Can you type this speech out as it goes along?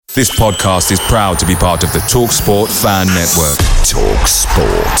This podcast is proud to be part of the TalkSport Fan Network.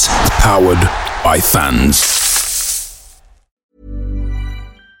 TalkSport. Powered by fans.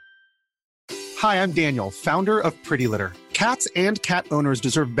 Hi, I'm Daniel, founder of Pretty Litter. Cats and cat owners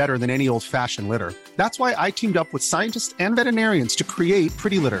deserve better than any old-fashioned litter. That's why I teamed up with scientists and veterinarians to create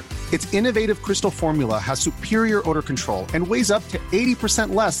Pretty Litter. Its innovative crystal formula has superior odor control and weighs up to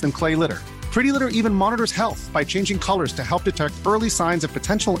 80% less than clay litter. Pretty Litter even monitors health by changing colors to help detect early signs of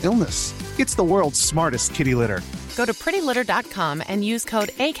potential illness. It's the world's smartest kitty litter. Go to prettylitter.com and use code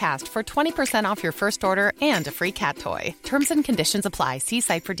ACAST for 20% off your first order and a free cat toy. Terms and conditions apply. See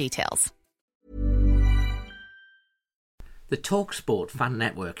site for details. The TalkSport Fan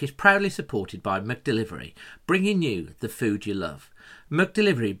Network is proudly supported by McDelivery, bringing you the food you love.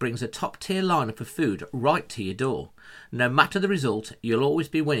 McDelivery brings a top-tier lineup of food right to your door. No matter the result, you'll always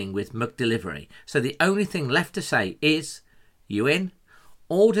be winning with McDelivery. So the only thing left to say is, you in?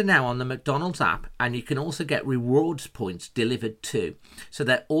 Order now on the McDonald's app, and you can also get rewards points delivered too. So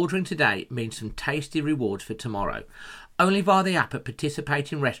that ordering today means some tasty rewards for tomorrow. Only via the app at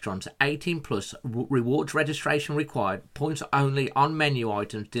participating restaurants. 18 plus, rewards registration required, points only on menu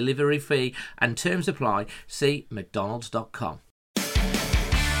items, delivery fee and terms apply. See mcdonalds.com.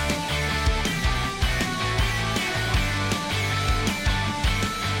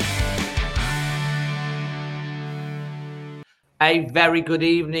 A very good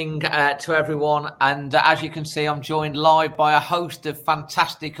evening to everyone, and as you can see, I'm joined live by a host of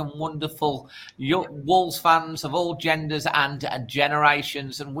fantastic and wonderful Wolves fans of all genders and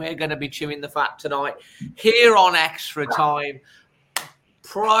generations, and we're going to be chewing the fat tonight here on Extra Time,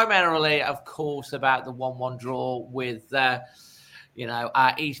 primarily, of course, about the 1-1 draw with our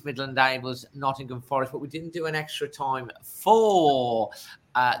East Midland Neighbours, Nottingham Forest, but we didn't do an extra time for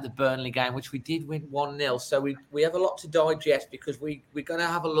the Burnley game, which we did win 1-0. So we have a lot to digest because we're going to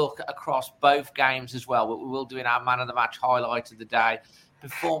have a look across both games as well. But we will do in our man of the match highlight of the day,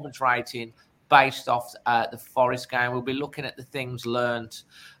 performance rating based off the Forest game. We'll be looking at the things learnt,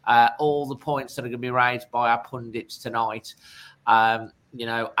 all the points that are going to be raised by our pundits tonight. And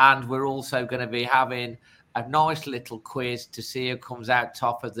we're also going to be having a nice little quiz to see who comes out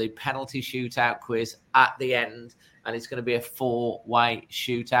top of the penalty shootout quiz at the end. And it's going to be a 4-way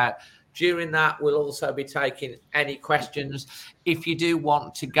shootout. During that, we'll also be taking any questions. If you do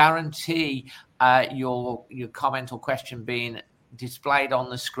want to guarantee your comment or question being displayed on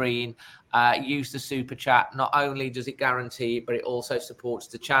the screen, use the super chat. Not only does it guarantee it, but it also supports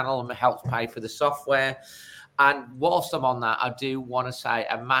the channel and helps pay for the software. And whilst I'm on that, I do want to say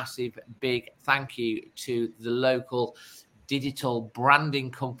a massive, big thank you to the local digital branding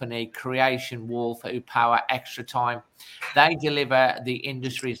company, Creation Wolf, who power Extra Time. They deliver the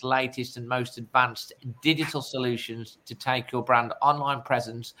industry's latest and most advanced digital solutions to take your brand online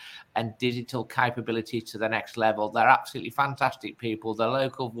presence and digital capability to the next level. They're absolutely fantastic people. They're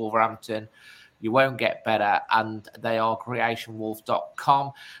local of Wolverhampton. You won't get better. And they are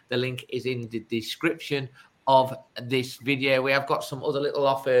creationwolf.com. The link is in the description of this video. We have got some other little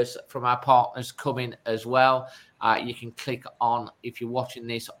offers from our partners coming as well. You can click on, if you're watching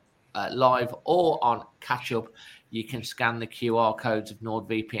this live or on catch up, you can scan the QR codes of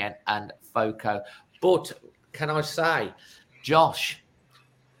NordVPN and FOCO. But can I say, Josh,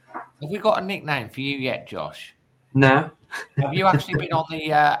 have we got a nickname for you yet, Josh? No. Have you actually been on the?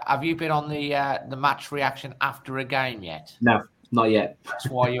 Have you been on the match reaction after a game yet? No, not yet. That's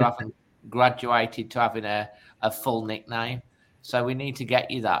why you haven't graduated to having a full nickname. So we need to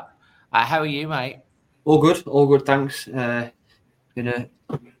get you that. How are you, mate? All good, thanks. I was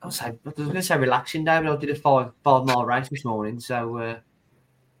going to say relaxing day, but I did a 5-mile race this morning, so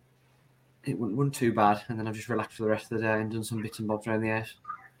it wasn't too bad. And then I've just relaxed for the rest of the day and done some bits and bobs around the house.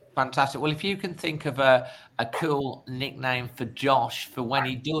 Fantastic. Well, if you can think of a cool nickname for Josh for when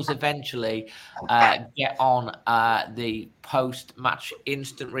he does eventually get on the post-match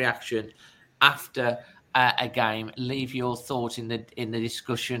instant reaction after a game, leave your thoughts in the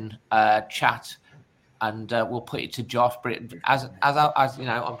discussion chat. And we'll put it to Josh. But as you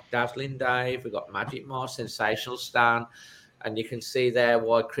know, I'm Dazzling Dave. We've got Magic Mars, Sensational Stan. And you can see there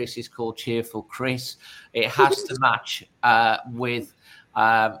why Chris is called Cheerful Chris. It has to match with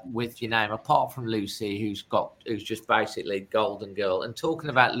your name, apart from Lucy, who's just basically Golden Girl. And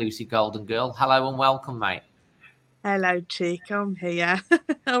talking about Lucy Golden Girl, hello and welcome, mate. Hello, Chick. I'm here.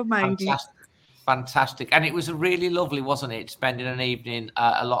 Oh, maybe. Fantastic. And it was a really lovely, wasn't it, spending an evening,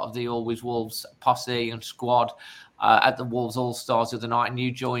 a lot of the Always Wolves posse and squad at the Wolves All-Stars of the night. And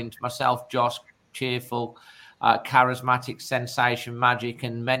you joined myself, Josh, Cheerful, Charismatic, Sensation, Magic,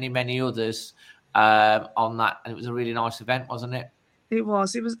 and many, many others on that. And it was a really nice event, wasn't it? It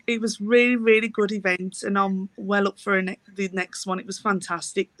was really, really good event, and I'm well up for the next one. It was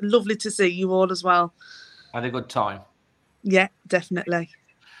fantastic. Lovely to see you all as well. Had a good time. Yeah, definitely.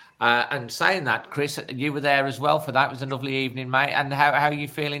 And saying that, Chris, you were there as well for that. It was a lovely evening, mate. And how are you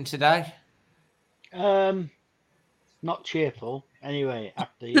feeling today? Not cheerful. Anyway,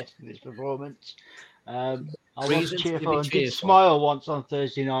 after yesterday's performance, I was cheerful and did smile once on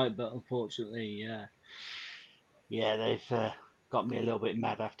Thursday night, but unfortunately, they've got me a little bit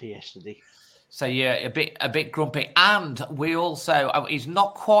mad after yesterday. So yeah, a bit grumpy. And we also, he's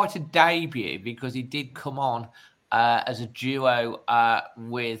not quite a debut because he did come on as a duo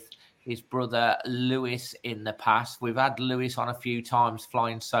with his brother Lewis in the past. We've had Lewis on a few times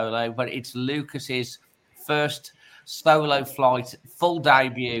flying solo, but it's Lucas's first solo flight, full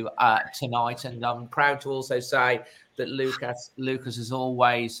debut tonight. And I'm proud to also say that Lucas has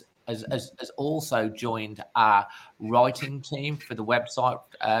always has also joined our writing team for the website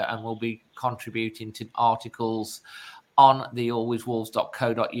and will be contributing to articles on the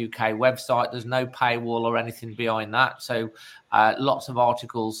alwayswolves.co.uk website. There's no paywall or anything behind that. So lots of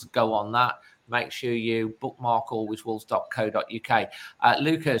articles go on that. Make sure you bookmark alwayswolves.co.uk.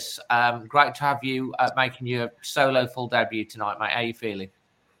 Lucas, great to have you making your solo full debut tonight, mate. How are you feeling?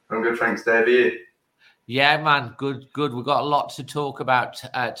 I'm good, thanks, Dave. Are you? Yeah, man, good. We've got a lot to talk about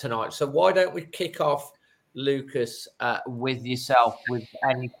tonight. So why don't we kick off, Lucas, with yourself, with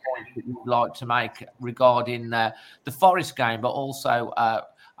any points that you'd like to make regarding the Forest game, but also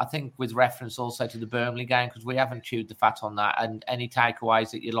I think with reference also to the Burnley game, because we haven't chewed the fat on that, and any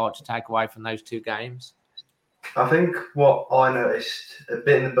takeaways that you'd like to take away from those two games? I think what I noticed a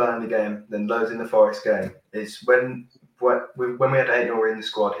bit in the Burnley game, then loads in the Forest game, is when we had Aït-Nouri in the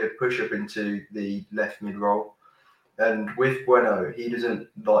squad, he'd push up into the left mid role. And with Bueno, he doesn't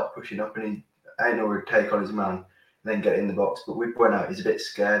like pushing up, and Aït-Nouri would take on his man and then get in the box. But with Bueno, he's a bit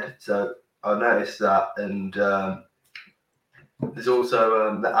scared. So I noticed that. And there's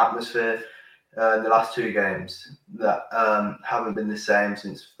also the atmosphere in the last two games that haven't been the same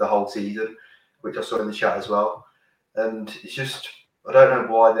since the whole season, which I saw in the chat as well. And it's just, I don't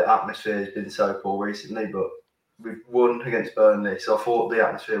know why the atmosphere has been so poor recently, but we've won against Burnley, so I thought the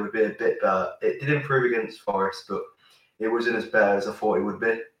atmosphere would be a bit better. It did improve against Forest, but it wasn't as bad as I thought it would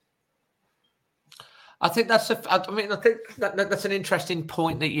be. I think that's that's an interesting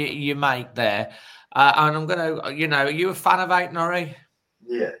point that you make there. And I'm going to, are you a fan of Aït-Nouri?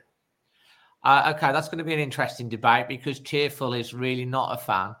 Yeah. Okay, that's going to be an interesting debate because Cheerful is really not a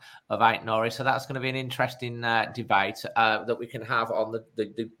fan of Aït-Nouri. So that's going to be an interesting debate that we can have on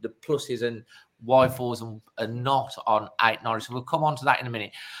the pluses and why falls and not on Aït-Nouri. So we'll come on to that in a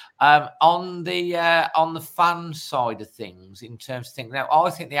minute. On the fan side of things, in terms of things, now I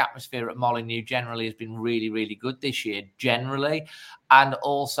think the atmosphere at Molineux generally has been really, really good this year, generally, and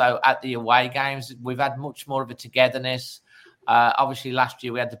also at the away games we've had much more of a togetherness. Obviously, last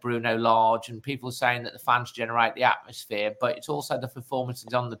year we had the Bruno Lage, and people saying that the fans generate the atmosphere, but it's also the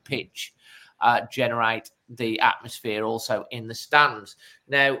performances on the pitch generate the atmosphere also in the stands.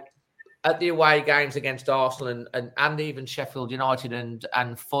 Now, at the away games against Arsenal and even Sheffield United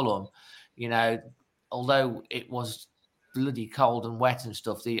and Fulham, although it was bloody cold and wet and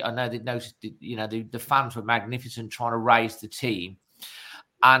stuff, I know they noticed, the fans were magnificent trying to raise the team.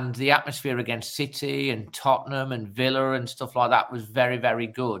 And the atmosphere against City and Tottenham and Villa and stuff like that was very, very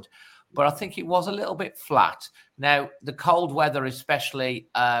good. But I think it was a little bit flat. Now, the cold weather, especially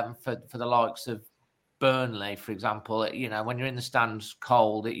for the likes of Burnley, for example, when you're in the stands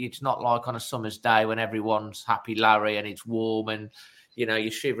cold, it's not like on a summer's day when everyone's happy Larry and it's warm and,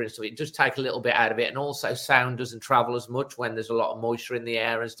 you're shivering. So it does take a little bit out of it. And also sound doesn't travel as much when there's a lot of moisture in the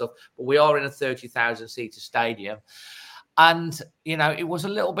air and stuff. But we are in a 30,000-seater stadium. And, it was a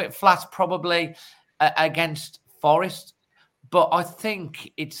little bit flat probably against Forest. But I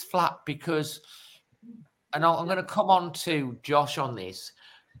think it's flat because, and I'm going to come on to Josh on this,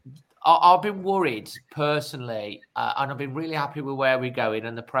 I've been worried personally, and I've been really happy with where we're going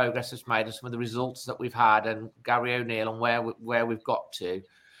and the progress it's made and some of the results that we've had and Gary O'Neill and where we've got to.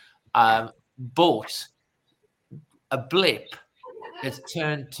 But a blip has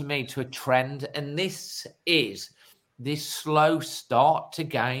turned to me to a trend, and this is this slow start to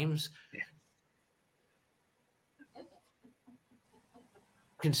games.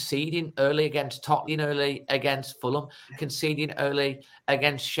 Conceding early against Tottenham, early against Fulham, conceding early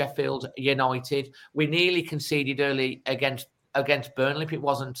against Sheffield United. We nearly conceded early against Burnley if it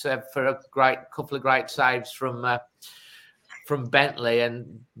wasn't for a couple of great saves from Bentley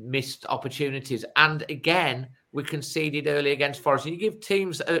and missed opportunities. And again, we conceded early against Forest. You give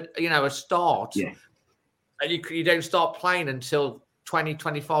teams a start, and you don't start playing until 20,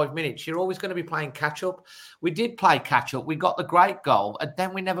 25 minutes, you're always going to be playing catch up. We did play catch up. We got the great goal, and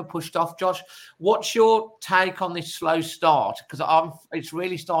then we never pushed off. Josh, what's your take on this slow start? Because it's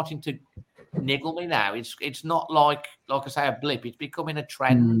really starting to niggle me now. It's not like I say, a blip. It's becoming a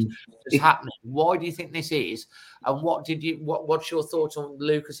trend. It's happening. Why do you think this is? And what's your thoughts on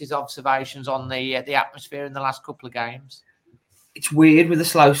Lucas's observations on the atmosphere in the last couple of games? It's weird with a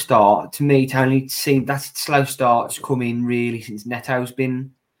slow start. To me, it only seemed that slow start's come in really since Neto's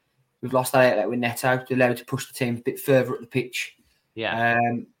been. We've lost that outlet with Neto. They're allowed to push the team a bit further up the pitch. Yeah.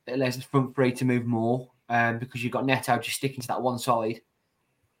 It allows the front three to move more because you've got Neto just sticking to that one side.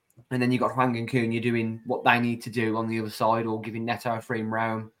 And then you've got Hwang and Cunha doing what they need to do on the other side or giving Neto a free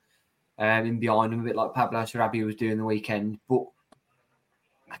roam in behind them, a bit like Pablo Sarabia was doing the weekend. But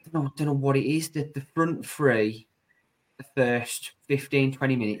I don't know what it is. The front three, the first 15,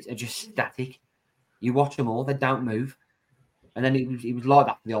 20 minutes are just static. You watch them all, they don't move. And then it was like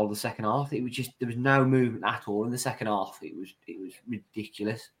that for the whole of the second half. It was just, there was no movement at all in the second half. It was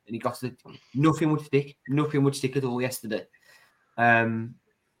ridiculous. And it got to nothing would stick. Nothing would stick at all yesterday.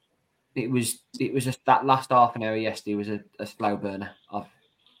 It was just that last half an hour yesterday was a slow burner.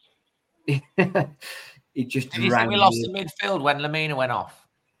 It just. Did you think we lost the midfield when Lamina went off?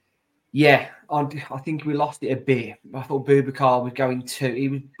 Yeah, I think we lost it a bit. I thought Boubacar was going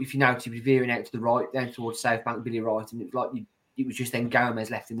to. If you notice, he was veering out to the right, down towards South Bank, Billy Wright, and it was like it was just then Gomez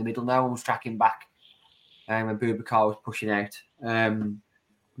left in the middle. No one was tracking back, when Boubacar was pushing out.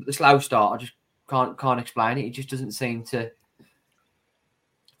 But the slow start, I just can't explain it. It just doesn't seem to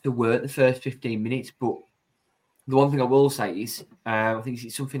work the first 15 minutes. But the one thing I will say is, I think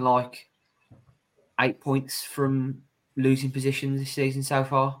it's something like 8 points from losing positions this season so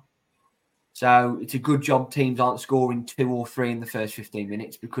far. So it's a good job teams aren't scoring 2 or 3 in the first 15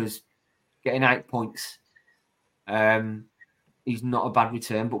 minutes, because getting 8 points is not a bad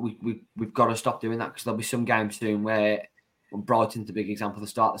return. But we've got to stop doing that, because there'll be some games soon where, well, Brighton's a big example at the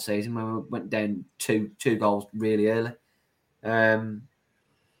start of the season, when we went down two goals really early.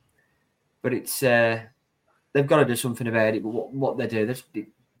 But it's they've got to do something about it. But what they do, it's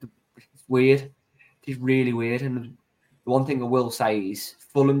weird. It's really weird. And the one thing I will say is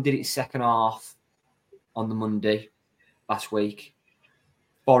Fulham did it second half on the Monday last week.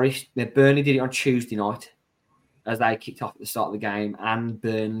 Burnley did it on Tuesday night as they kicked off at the start of the game, and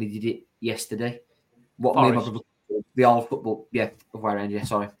Burnley did it yesterday. The old football, the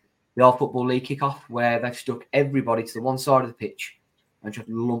old football league kickoff, where they've stuck everybody to the one side of the pitch and just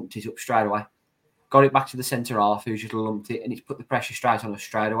lumped it up straight away. Got it back to the centre half, who's just lumped it, and it's put the pressure straight on us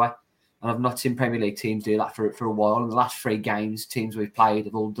straight away. And I've not seen Premier League teams do that for a while. In the last 3 games, teams we've played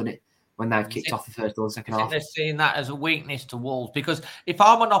have all done it when they've kicked off the first or the second half. They're seeing that as a weakness to Wolves, because if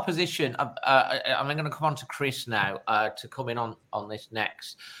I'm an opposition, I'm going to come on to Chris now to come in on this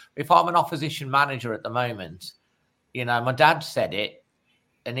next. If I'm an opposition manager at the moment, my dad said it,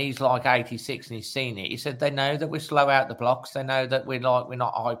 and he's like 86 and he's seen it. He said they know that we're slow out the blocks. They know that we're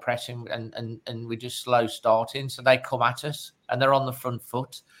not high pressing and we're just slow starting. So they come at us and they're on the front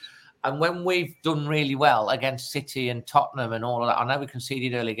foot. And when we've done really well against City and Tottenham and all of that, I know we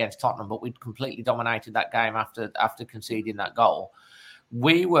conceded early against Tottenham, but we'd completely dominated that game after conceding that goal.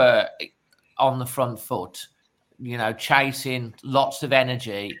 We were on the front foot, chasing, lots of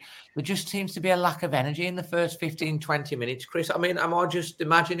energy. There just seems to be a lack of energy in the first 15, 20 minutes. Chris, I mean, am I just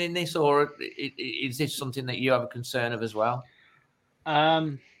imagining this, or is this something that you have a concern of as well?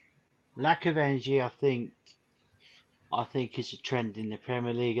 Lack of energy, I think it's a trend in the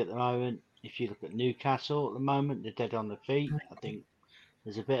Premier League at the moment. If you look at Newcastle at the moment, they're dead on the feet. I think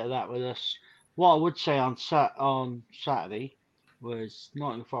there's a bit of that with us. What I would say on Saturday was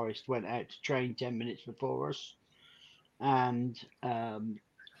Nottingham Forest went out to train 10 minutes before us and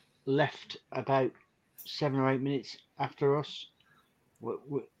left about 7 or 8 minutes after us.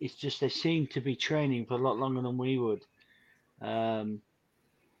 It's just they seem to be training for a lot longer than we would. Warming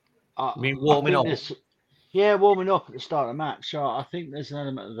up? Yeah, warming up at the start of the match. So I think there's an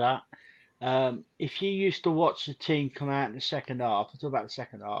element of that. If you used to watch the team come out in the second half, I'll talk about the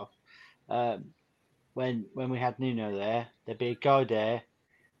second half. When we had Nuno there, there'd be a guy there.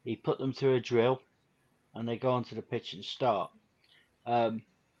 He'd put them through a drill, and they go onto the pitch and start.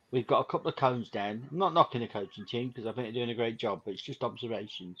 We've got a couple of cones down. I'm not knocking the coaching team because I think they're doing a great job, but it's just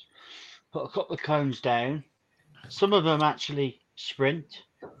observations. Put a couple of cones down. Some of them actually sprint.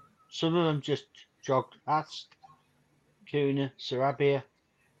 Some of them just jog past. Cunha, Sarabia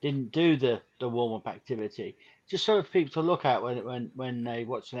didn't do the warm-up activity. Just sort of people to look at when they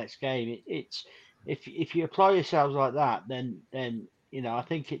watch the next game. It's if you apply yourselves like that, then I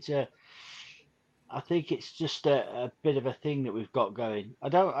think it's I think it's just a bit of a thing that we've got going. I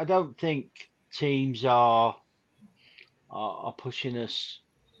don't think teams are pushing us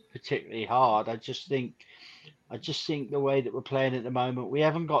particularly hard. I just think the way that we're playing at the moment, we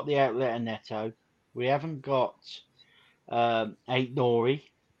haven't got the outlet of Neto, we haven't got Aït-Nouri.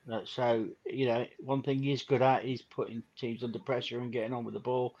 So one thing he's good at is putting teams under pressure and getting on with the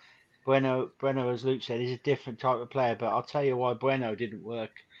ball. Bueno, as Luke said, is a different type of player, but I'll tell you why Bueno didn't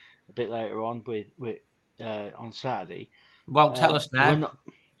work a bit later on with on Saturday. Well, tell us now.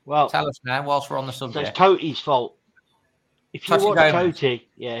 Tell us now whilst we're on the subject. So it's Toti's fault. If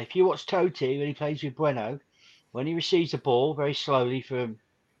you watch Toti when he plays with Bueno, when he receives the ball very slowly from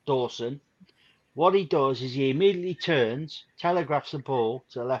Dawson, what he does is he immediately turns, telegraphs the ball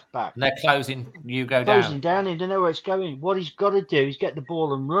to the left back. And they're closing down. Closing down, he doesn't know where it's going. What he's got to do is get the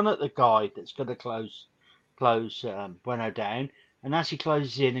ball and run at the guy that's going to close Bueno down. And as he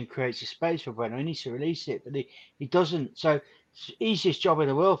closes in and creates a space for Bueno, he needs to release it, but he doesn't. So it's the easiest job in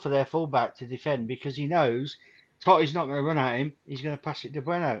the world for their fullback to defend, because he knows Totti's not going to run at him. He's going to pass it to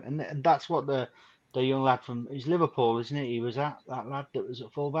Bueno. And that's what the young lad from Liverpool, isn't it? He was that lad that was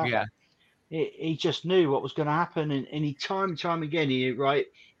at fullback. Yeah. He just knew what was going to happen, and he time again,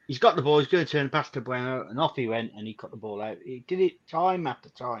 he's got the ball, he's going to turn past to Bueno, and off he went, and he cut the ball out. He did it time after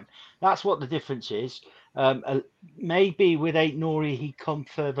time. That's what the difference is. Maybe with Aït-Nouri, he'd come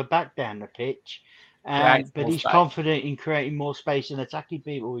further back down the pitch, but he's confident in creating more space and attacking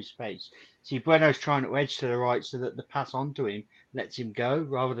people with space. See, Bueno's trying to edge to the right so that the pass onto him lets him go,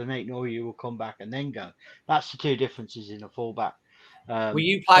 rather than Aït-Nouri who will come back and then go. That's the two differences in the fullback. Well,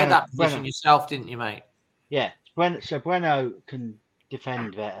 you played that position yourself, didn't you, mate? Yeah. So Bueno can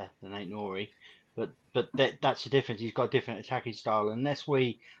defend better than Aït-Nouri, but that's the difference. He's got a different attacking style. Unless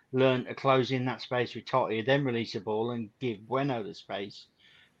we learn to close in that space with Totti, then release the ball and give Bueno the space,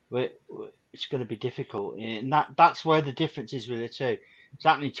 it's going to be difficult. And that's where the difference is with the two. It's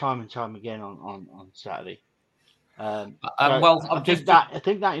happening time and time again on Saturday. I think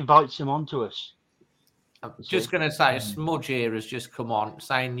that invites them onto us. I'm just going to say, a smudge here has just come on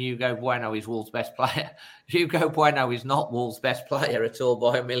saying Hugo Bueno is Wolves' best player. Hugo Bueno is not Wolves' best player at all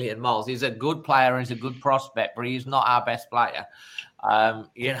by a million miles. He's a good player and he's a good prospect, but he's not our best player.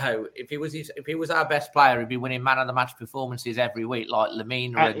 If he was our best player, he'd be winning man of the match performances every week, like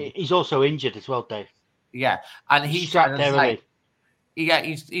Lemina. He's also injured as well, Dave. Yeah, and he's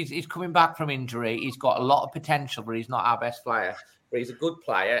coming back from injury. He's got a lot of potential, but he's not our best player. But he's a good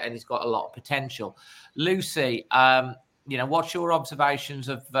player and he's got a lot of potential. Lucy, what's your observations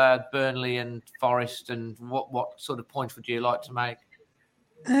of Burnley and Forest, and what sort of points would you like to make?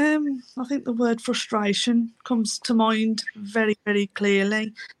 I think the word frustration comes to mind very, very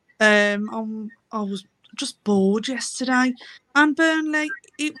clearly. I was just bored yesterday, and Burnley,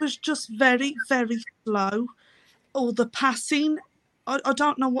 it was just very, very slow. All the passing, I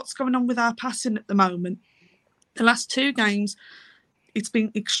don't know what's going on with our passing at the moment. The last two games, it's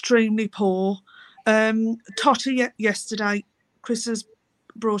been extremely poor. Totti yesterday, Chris has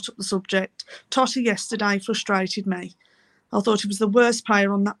brought up the subject. Totti yesterday frustrated me. I thought he was the worst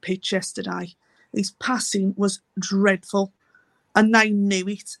player on that pitch yesterday. His passing was dreadful, and they knew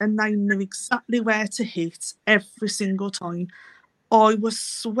it, and they knew exactly where to hit every single time. I was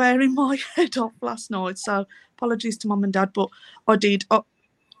swearing my head off last night, so apologies to Mum and Dad, but I did,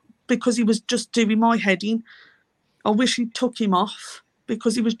 because he was just doing my head in. I wish he took him off,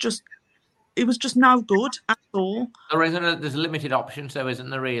 because he was just no good at all. There's limited options, though, isn't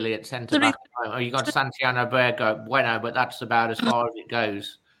there, really, at centre back? You got Santiago Bueno, but that's about as far as it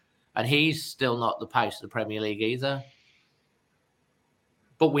goes. And he's still not the pace of the Premier League either.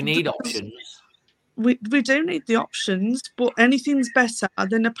 But we need options. We do need the options, but anything's better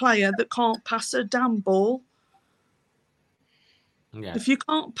than a player that can't pass a damn ball. Yeah. If you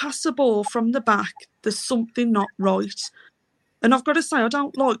can't pass a ball from the back, there's something not right. And I've got to say, I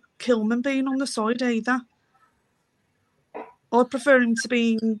don't like Kilman being on the side either. I prefer him to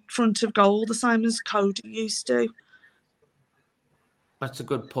be in front of goal, the same as Cody used to. That's a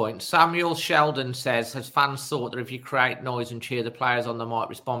good point. Samuel Sheldon says, has fans thought that if you create noise and cheer the players on, they might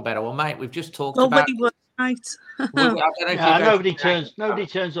respond better? Well, mate, we've just talked about... Nobody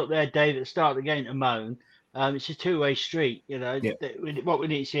turns up there, Dave, at the start of the game to moan. It's a two-way street, Yeah. What we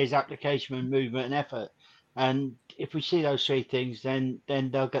need to see is application and movement and effort. And if we see those three things, then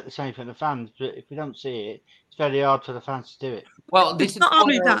they'll get the same from the fans. But if we don't see it, it's very hard for the fans to do it. Well, this is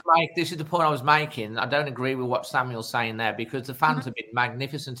the point I was making. I don't agree with what Samuel's saying there, because the fans have been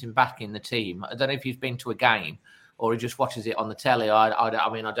magnificent in backing the team. I don't know if you've been to a game or he just watches it on the telly. I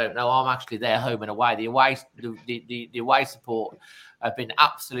mean, I don't know. I'm actually there home and away. The away support have been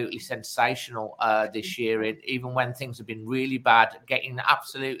absolutely sensational this year. Even when things have been really bad, getting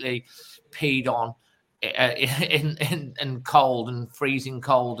absolutely peed on in cold and freezing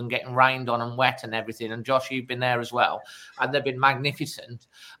cold and getting rained on and wet and everything. And Josh, you've been there as well, and they've been magnificent.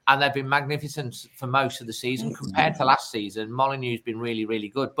 And they've been magnificent for most of the season compared to last season. Molineux's been really, really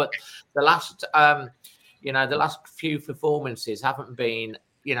good, but the last few performances haven't been.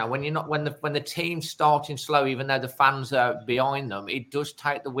 When the team's starting slow, even though the fans are behind them, it does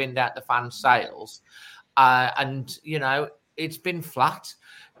take the wind out the fans' sails, and it's been flat.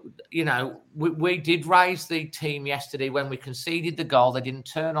 We did raise the team yesterday when we conceded the goal. They didn't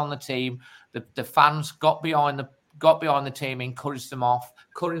turn on the team. The fans got behind the team, encouraged them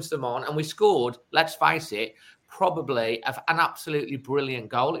on, and we scored. Let's face it, probably an absolutely brilliant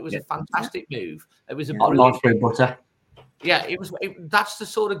goal. It was a fantastic move. It was a brilliant butter. Yeah, that's the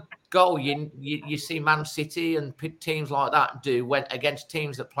sort of goal you see Man City and teams like that do when against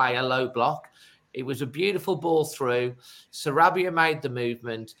teams that play a low block. It was a beautiful ball through. Sarabia made the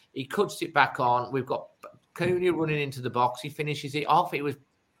movement. He cuts it back on. We've got Cunha running into the box. He finishes it off. It was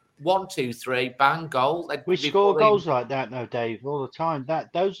 1, 2, 3, bang, goal. We score goals like that now, Dave, all the time.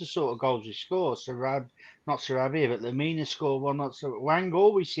 Those are the sort of goals we score. Not Sarabia, but Lemina scored one. Wang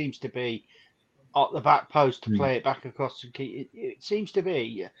always seems to be at the back post to play it back across the key. It seems to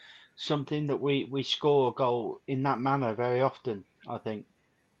be something that we score a goal in that manner very often, I think.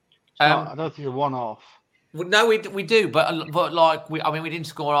 I don't think it's a one-off. No, we do, but we didn't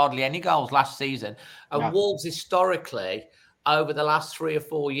score hardly any goals last season. And Wolves historically, over the last 3 or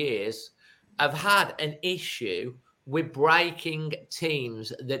 4 years, have had an issue with breaking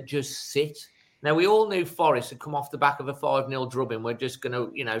teams that just sit. Now, we all knew Forest had come off the back of a 5-0 drubbing. We're just going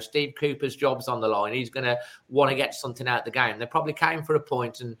to, Steve Cooper's job's on the line. He's going to want to get something out of the game. They probably came for a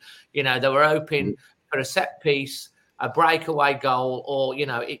point and, they were hoping for a set piece, a breakaway goal, or,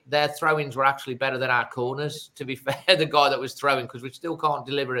 their throw-ins were actually better than our corners, to be fair, the guy that was throwing, because we still can't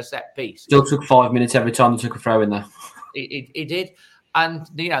deliver a set piece. Still took 5 minutes every time they took a throw in there. He did. And,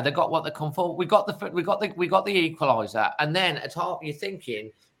 they got what they come for. We got the equaliser. And then at half, you're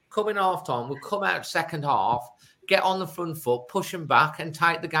thinking, coming half time, we'll come out second half, get on the front foot, push them back and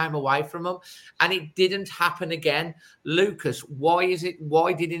take the game away from them. And it didn't happen again. Lucas, why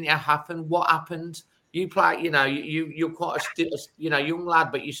didn't it happen? What happened? You play, you're quite a young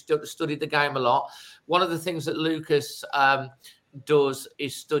lad, but you studied the game a lot. One of the things that Lucas does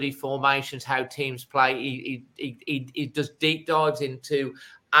is study formations, how teams play. He does deep dives into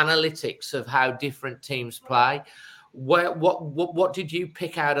analytics of how different teams play. What did you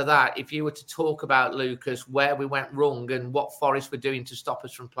pick out of that? If you were to talk about, Lucas, where we went wrong and what Forest were doing to stop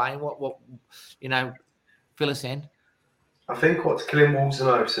us from playing, fill us in. I think what's killing Wolves the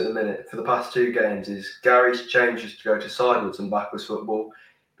most at the minute for the past 2 games is Gary's changes to go to sideways and backwards football,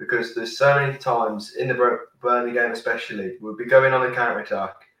 because there's so many times in the Burnley game especially, we'd be going on a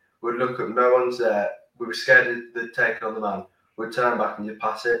counter-attack, we'd look up, no one's there, we were scared of the taking on the man, we'd turn back and you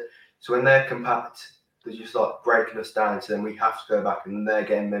pass it. So when they're compact, they're just like breaking us down, so then we have to go back and they're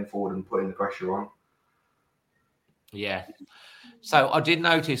getting them forward and putting the pressure on. Yeah. So I did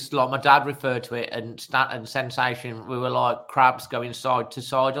notice, like my dad referred to it and sensation, we were like crabs going side to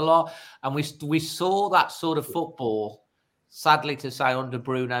side a lot. And we saw that sort of football, sadly to say, under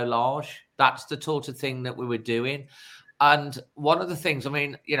Bruno Lage. That's the sort of thing that we were doing. And one of the things,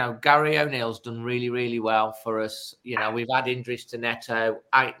 Gary O'Neill's done really, really well for us. We've had injuries to Neto,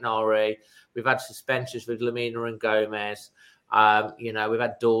 Aït-Nouri. We've had suspensions with Lemina and Gomez. We've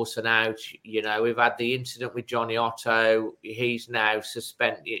had Dawson out. We've had the incident with Johnny Otto. He's now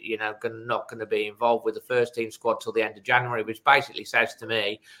suspended, not going to be involved with the first team squad till the end of January, which basically says to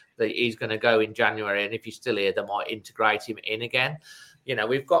me that he's going to go in January. And if he's still here, they might integrate him in again.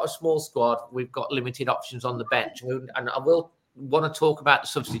 We've got a small squad. We've got limited options on the bench. And I will want to talk about the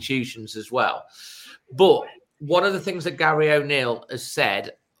substitutions as well. But one of the things that Gary O'Neill has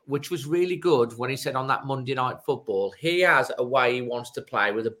said, which was really good when he said on that Monday Night Football, he has a way he wants to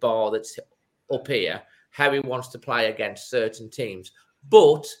play with a bar that's up here, how he wants to play against certain teams.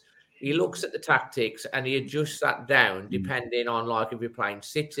 But he looks at the tactics and he adjusts that down depending on, like, if you're playing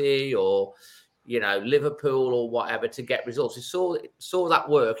City or, Liverpool or whatever to get results. He saw that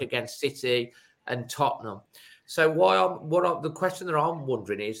work against City and Tottenham. So the question that I'm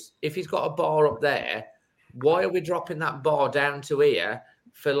wondering is, if he's got a bar up there, why are we dropping that bar down to here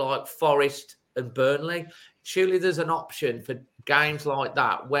for like Forest and Burnley? Surely there's an option for games like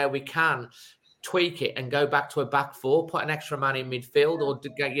that where we can tweak it and go back to a back four, put an extra man in midfield, or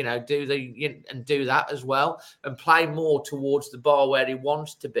do that as well, and play more towards the bar where he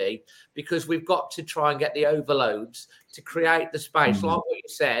wants to be, because we've got to try and get the overloads to create the space. Like what you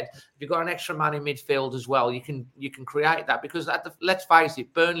said, if you've got an extra man in midfield as well, you can create that, because let's face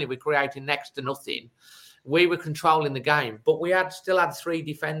it, Burnley were creating next to nothing. We were controlling the game, but we still had 3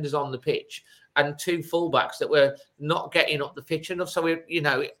 defenders on the pitch and 2 fullbacks that were not getting up the pitch enough. So,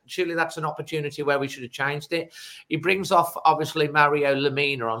 surely that's an opportunity where we should have changed it. He brings off, obviously, Mario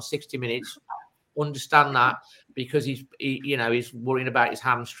Lemina on 60 minutes. Understand that, because he's worrying about his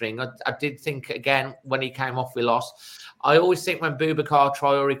hamstring. I did think, again, when he came off, we lost. I always think when Boubacar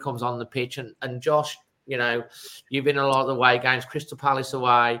Traoré comes on the pitch, and Josh, you've been a lot of the away games, Crystal Palace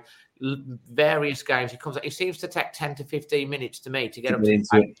away, various games, he seems to take 10 to 15 minutes to me to get up to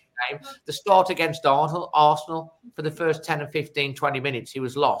the game. The start against Arsenal, for the first 10 or 15, 20 minutes, he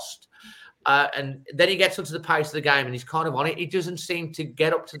was lost. And then he gets onto the pace of the game and he's kind of on it. He doesn't seem to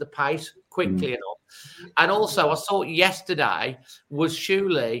get up to the pace quickly enough. And also, I thought yesterday was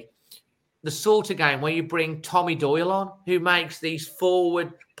surely the sort of game where you bring Tommy Doyle on, who makes these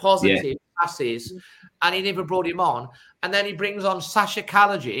forward positive passes, and he never brought him on. And then he brings on Sasha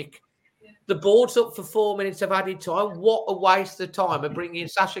Kalajic. The board's up for 4 minutes of added time. What a waste of time of bringing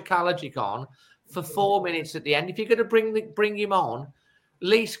Sasha Kalajic on for 4 minutes at the end. If you're going to bring him on, at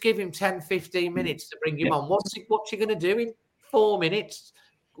least give him 10, 15 minutes to bring him on. What's he going to do in 4 minutes?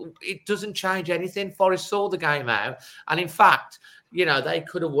 It doesn't change anything. Forest saw the game out. And in fact, they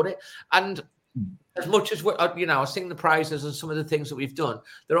could have won it. And as much as, I sing the praises and some of the things that we've done,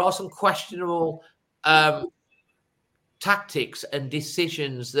 there are some questionable tactics and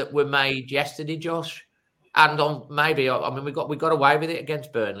decisions that were made yesterday, Josh, and we got away with it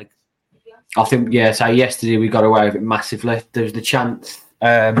against Burnley. I think, so yesterday we got away with it massively. There was the chance,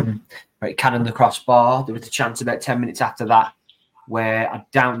 cannon the crossbar. There was the chance about 10 minutes after that, where I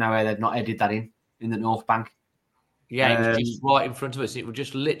don't know how they've not headed that in the North Bank. Yeah, it was just right in front of us. It was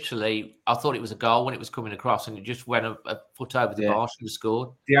just literally, I thought it was a goal when it was coming across, and it just went a foot over the bar. Should have scored.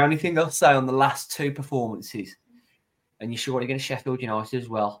 The only thing I'll say on the last 2 performances, and you're sure against Sheffield United as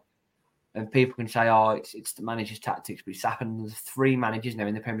well, and people can say, it's the manager's tactics, but it's happened to 3 managers now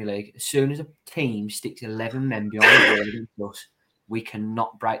in the Premier League. As soon as a team sticks 11 men behind the ball against us, we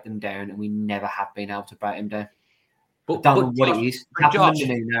cannot break them down, and we never have been able to break them down. I don't know what it is. It's happened under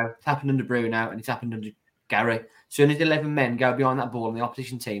Nuno, it's happened under Bruno, and it's happened under Gary. As soon as 11 men go behind that ball in the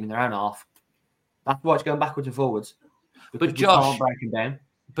opposition team in their own half, that's why it's going backwards and forwards. But Josh, can't break them down.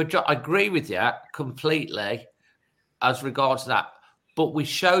 But Josh, I agree with you completely as regards to that. But we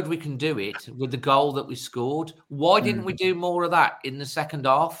showed we can do it with the goal that we scored. Why didn't we do more of that in the second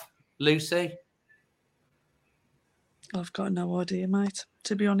half, Lucy? I've got no idea, mate.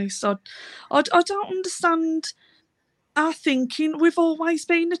 To be honest, I don't understand our thinking. We've always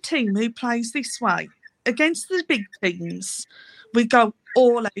been a team who plays this way. Against the big teams, we go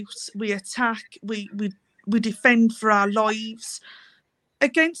all out, we attack, we defend for our lives.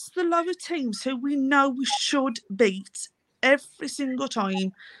 Against the lower teams who we know we should beat every single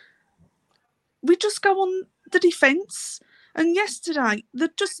time, we just go on the defence. And yesterday, they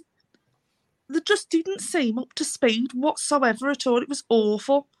just didn't seem up to speed whatsoever at all. It was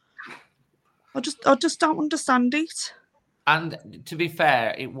awful. I just don't understand it. And to be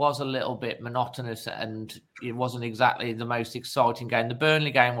fair, it was a little bit monotonous, and it wasn't exactly the most exciting game. The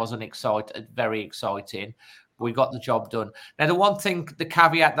Burnley game wasn't very exciting. We got the job done. Now, the one thing, the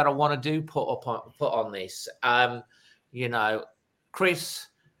caveat that I want to do put on this, Chris,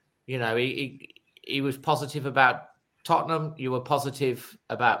 he was positive about Tottenham. You were positive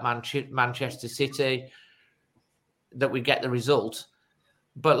about Manchester City, that we get the result.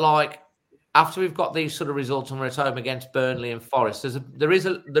 But after we've got these sort of results and we're at home against Burnley and Forest, there is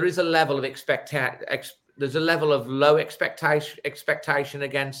a level of there's a level of low expectation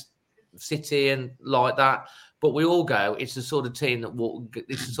against City and like that. But we all go, it's the sort of team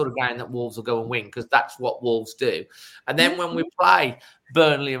it's the sort of game that Wolves will go and win, because that's what Wolves do. And then when we play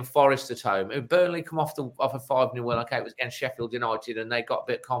Burnley and Forest at home, if Burnley come off a 5-0 win, it was against Sheffield United, and they got a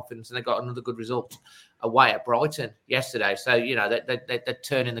bit of confidence and they got another good result away at Brighton yesterday. So, they're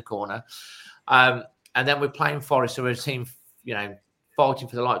turning the corner. And then we're playing Forest, who are a team, fighting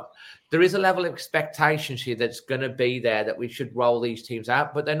for the life. There is a level of expectation here that's going to be there, that we should roll these teams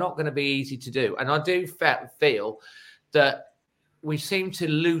out, but they're not going to be easy to do. And I do feel that we seem to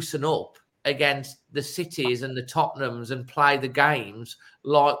loosen up against the Cities and the Tottenhams and play the games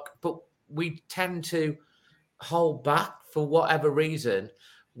but we tend to hold back for whatever reason,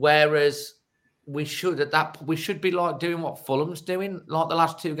 whereas we should be like doing what Fulham's doing, like the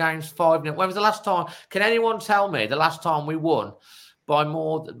last two games, 5-0. When was the last time? Can anyone tell me the last time we won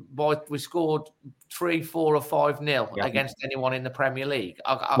we scored 3, 4, or 5-0 against anyone in the Premier League?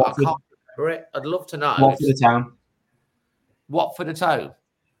 I can't remember it. I'd love to know. Watford Town. Watford the Town.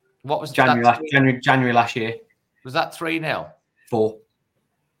 What was January last year? Was that 3-0?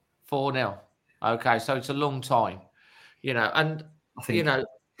 4-0. Okay, so it's a long time, and I think,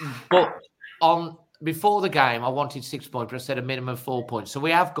 but before the game, I wanted 6 points, but I said a minimum of 4 points. So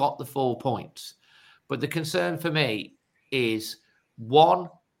we have got the 4 points. But the concern for me is, one,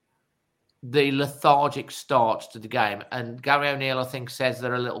 the lethargic start to the game. And Gary O'Neill, I think, says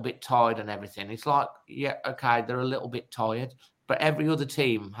they're a little bit tired and everything. It's like, yeah, okay, they're a little bit tired. But every other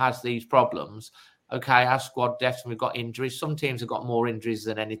team has these problems. Okay, our squad definitely got injuries. Some teams have got more injuries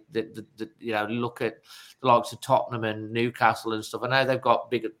than any. Look at the likes of Tottenham and Newcastle and stuff. I know they've got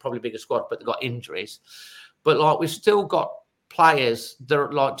probably bigger squad, but they've got injuries. But we've still got players that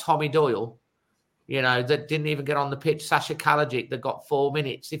are like Tommy Doyle, that didn't even get on the pitch. Sasha Kalajic, that got 4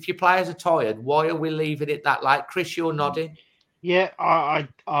 minutes. If your players are tired, why are we leaving it that late? Chris, you're nodding. Yeah, I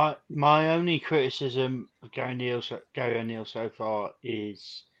my only criticism of Gary O'Neill so far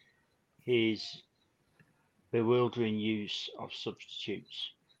is his bewildering use of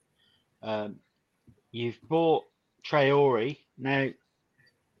substitutes. You've brought Traore now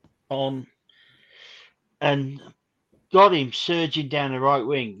on and got him surging down the right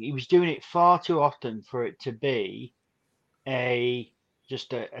wing. He was doing it far too often for it to be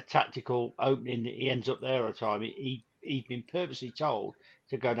just a tactical opening that he ends up there all the time. He'd been purposely told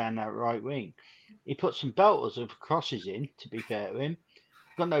to go down that right wing. He put some belters of crosses in, to be fair to him.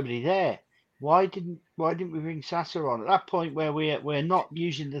 Got nobody there. Why didn't we bring Sasa on at that point where we're not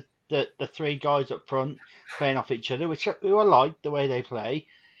using the three guys up front playing off each other, who I like the way they play,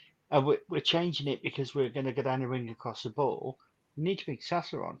 and we're changing it because we're going to go down the wing across the ball. We need to bring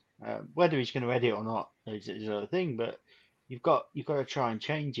Sasa on. Whether he's going to edit or not is another thing, but you've got to try and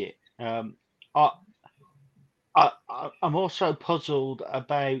change it. I'm also puzzled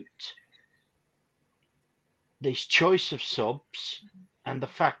about this choice of subs and the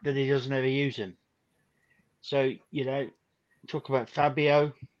fact that he doesn't ever use them. So, talk about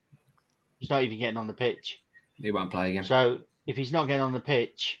Fabio. He's not even getting on the pitch. He won't play again. So, if he's not getting on the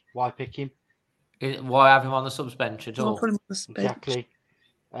pitch, why pick him? Why have him on the subs bench at all? Exactly.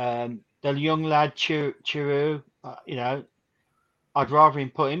 The young lad, Churu, I'd rather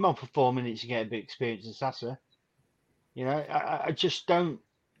him put him on for 4 minutes and get a bit of experience than Sasa. I just don't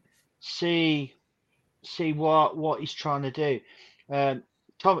see what he's trying to do.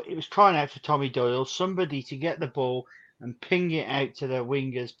 It was crying out for Tommy Doyle, somebody to get the ball and ping it out to the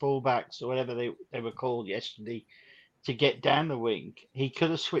wingers, fullbacks, or whatever they were called yesterday, to get down the wing. He could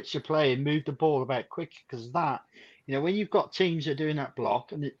have switched the play and moved the ball about quick, because that, when you've got teams that are doing that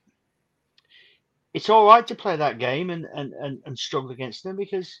block, and it's all right to play that game and struggle against them,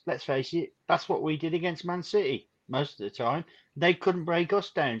 because let's face it, that's what we did against Man City most of the time. They couldn't break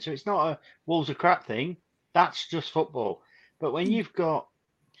us down, so it's not a walls of crap thing. That's just football. But when you've got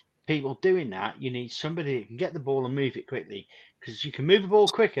people doing that, you need somebody that can get the ball and move it quickly, because you can move the ball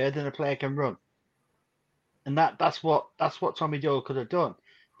quicker than a player can run. And that's what Tommy Doyle could have done.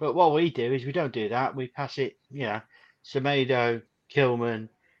 But what we do is we don't do that. We pass it, Semedo, Kilman,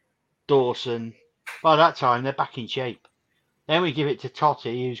 Dawson. By that time, they're back in shape. Then we give it to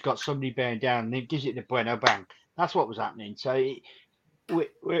Totti, who's got somebody bearing down, and he gives it to Bueno, bang. That's what was happening. So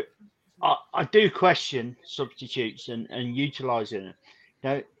I do question substitutes and utilising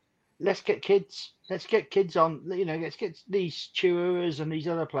it. Let's get kids on. Let's get these Chihuahuas and these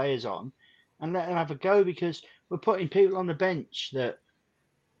other players on, and let them have a go, because we're putting people on the bench that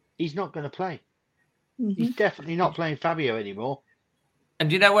he's not going to play. Mm-hmm. He's definitely not playing Fabio anymore. And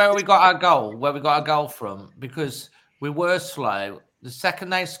do you know where we got our goal? Where we got our goal from? Because we were slow. The second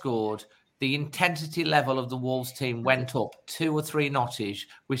they scored, the intensity level of the Wolves team went up 2 or 3 notches.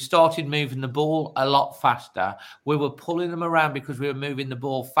 We started moving the ball a lot faster. We were pulling them around because we were moving the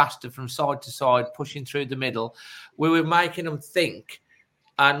ball faster from side to side, pushing through the middle. We were making them think,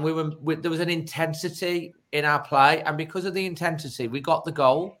 and there was an intensity in our play. And because of the intensity, we got the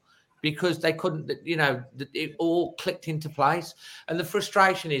goal, because they couldn't, it all clicked into place. And the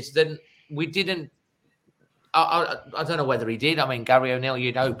frustration is that we didn't. I don't know whether he did. I mean, Gary O'Neill,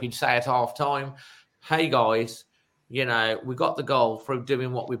 you'd hope he'd say at half time, hey guys, we got the goal through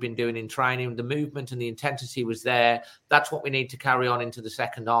doing what we've been doing in training. The movement and the intensity was there. That's what we need to carry on into the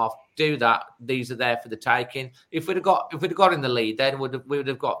second half. Do that. These are there for the taking. If we'd have got in the lead, then we would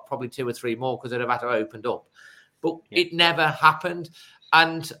have got probably 2 or 3 more, because they'd have had to opened up. But it never happened.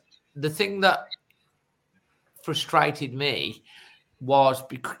 And the thing that frustrated me was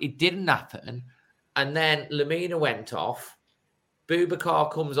because it didn't happen. And then Lamina went off.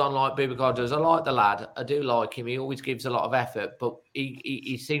 Boubacar comes on like Boubacar does. I like the lad. I do like him. He always gives a lot of effort, but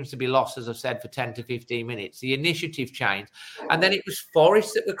he seems to be lost, as I've said, for 10 to 15 minutes. The initiative changed. And then it was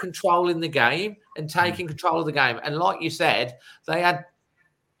Forest that were controlling the game and taking control of the game. And like you said, they had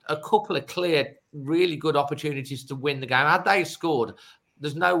a couple of clear, really good opportunities to win the game. Had they scored,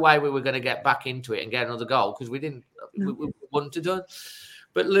 there's no way we were going to get back into it and get another goal because we wouldn't have done.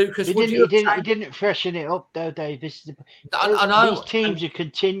 But Lucas, he didn't freshen it up though, Dave. I know these teams are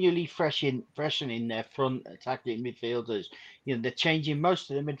continually freshening their front attacking midfielders. You know, they're changing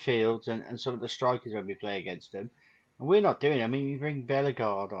most of the midfields and some of the strikers when we play against them, and we're not doing it. I mean, we bring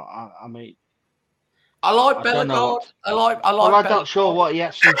Bellegarde. I mean, I like Bellegarde. I'm not sure what he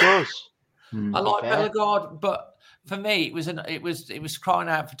actually does. I like Bellegarde, but for me, it was crying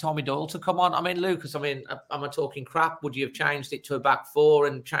out for Tommy Doyle to come on. I mean, Lucas, am I talking crap? Would you have changed it to a back four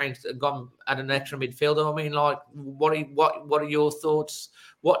and gone at an extra midfielder? I mean, like, what are your thoughts?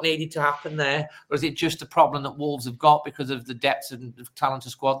 What needed to happen there? Or is it just a problem that Wolves have got because of the depth and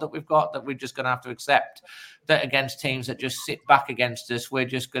talented squad that we've got, that we're just going to have to accept that against teams that just sit back against us, we're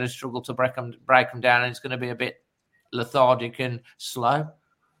just going to struggle to break them down, and it's going to be a bit lethargic and slow?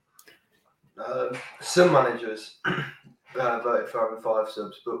 Some managers voted for having 5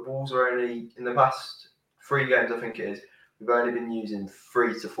 subs, but Wolves are only, in the past 3 games, I think it is, we've only been using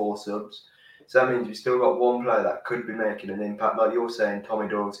 3 to 4 subs. So that means we've still got one player that could be making an impact. Like you're saying, Tommy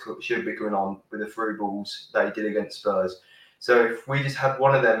Doyle should be coming on with the through balls that he did against Spurs. So if we just had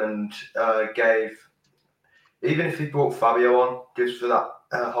one of them and even if he brought Fabio on, just for that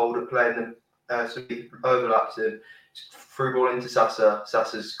hold-up play, and so he overlaps him, through ball into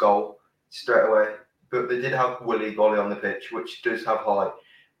Sassa's goal straight away. But they did have Willy Bolly on the pitch, which does have height.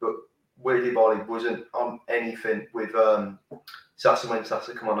 But Willy Bolly wasn't on anything with Sassa when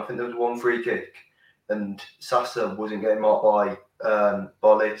Sassa come on. I think there was one free kick and Sassa wasn't getting marked by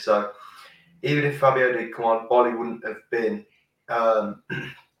Bolly. So even if Fabio did come on, Bolly wouldn't have been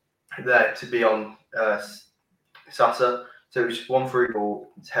there to be on Sassa. So it was just one free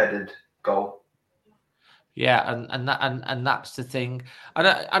ball, it's headed goal. Yeah, and that's the thing.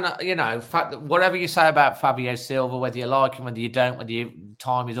 And you know, whatever you say about Fabio Silva, whether you like him, whether you don't, whether your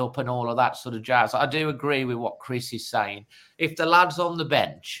time is up and all of that sort of jazz, I do agree with what Chris is saying. If the lad's on the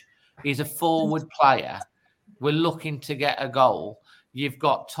bench, he's a forward player, we're looking to get a goal. You've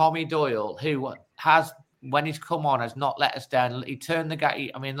got Tommy Doyle, who has, when he's come on, has not let us down. He turned the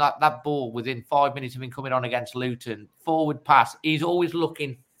game. I mean, that ball within 5 minutes of him coming on against Luton, forward pass. He's always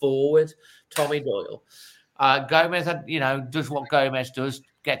looking forward, Tommy Doyle. Gomez, does what Gomez does,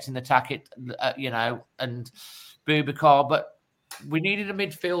 gets in the tacket, and Boubacar. But we needed a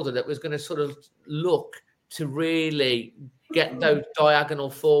midfielder that was going to sort of look to really get those diagonal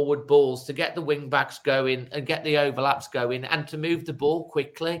forward balls, to get the wing backs going and get the overlaps going, and to move the ball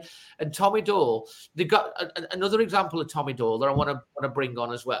quickly. And Tommy Doyle, they got another example of Tommy Doyle that I want to bring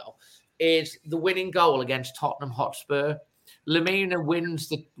on as well is the winning goal against Tottenham Hotspur. Lamina wins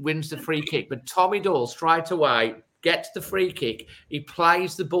the free kick, but Tommy Doyle straight away gets the free kick. He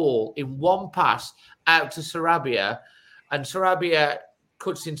plays the ball in one pass out to Sarabia, and Sarabia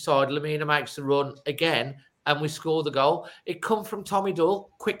cuts inside. Lamina makes the run again, and we score the goal. It come from Tommy Doyle,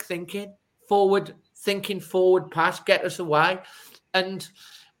 quick thinking, forward pass, get us away. And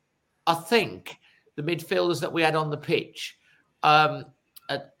I think the midfielders that we had on the pitch and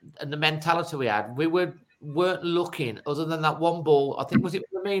the mentality we had, weren't looking other than that one ball. I think was it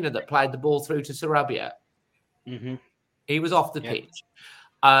Lamina that played the ball through to Sarabia. Mm-hmm. He was off the pitch.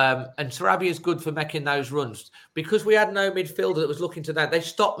 And Sarabia is good for making those runs. Because we had no midfielder that was looking to that, they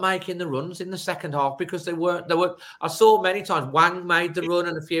stopped making the runs in the second half because they were. I saw many times Wang made the run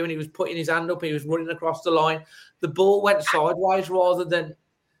and a few, and he was putting his hand up, he was running across the line. The ball went sideways rather than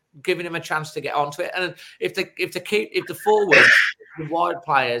giving him a chance to get onto it. And if the forwards, the wide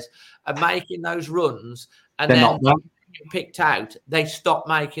players are making those runs and then picked out, they stop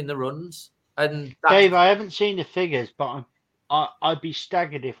making the runs. And Dave, I haven't seen the figures, but I'd be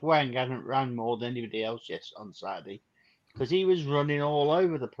staggered if Wang hadn't ran more than anybody else on Saturday, because he was running all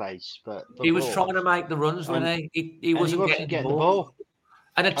over the place. But he was trying to make the runs, wasn't he? He wasn't getting the ball.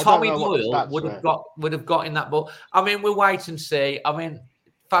 And a Tommy Doyle would have got in that ball. I mean, we'll wait and see. I mean,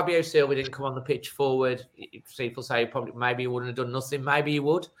 Fabio Silva didn't come on the pitch forward. People say maybe he wouldn't have done nothing. Maybe he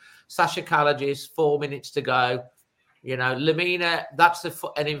would. Sasha Kalajis, 4 minutes to go. You know, Lamina, that's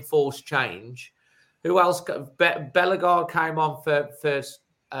an enforced change. Who else? Bellegarde came on for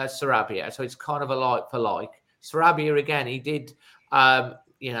Sarabia, so it's kind of a like for like. Sarabia again, he did,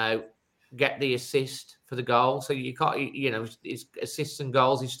 get the assist for the goal. So you can't, it's assists and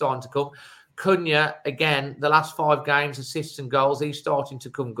goals. He's starting to come. Cunha, again, the last 5 games, assists and goals, he's starting to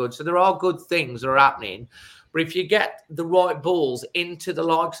come good. So there are good things that are happening. But if you get the right balls into the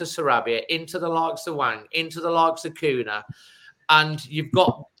likes of Sarabia, into the likes of Wang, into the likes of Cunha, and you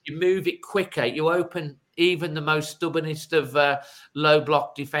move it quicker, you open even the most stubbornest of low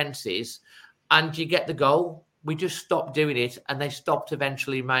block defences, and you get the goal. We just stopped doing it, and they stopped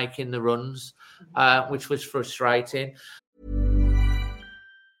eventually making the runs, which was frustrating.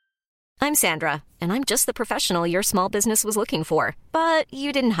 I'm Sandra, and I'm just the professional your small business was looking for. But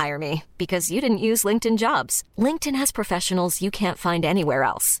you didn't hire me because you didn't use LinkedIn Jobs. LinkedIn has professionals you can't find anywhere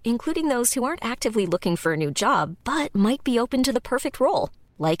else, including those who aren't actively looking for a new job, but might be open to the perfect role,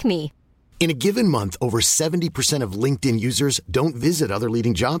 like me. In a given month, over 70% of LinkedIn users don't visit other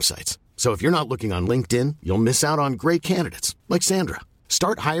leading job sites. So if you're not looking on LinkedIn, you'll miss out on great candidates like Sandra.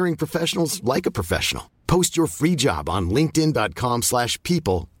 Start hiring professionals like a professional. Post your free job on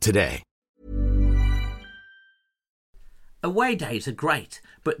linkedin.com/people today. Away days are great,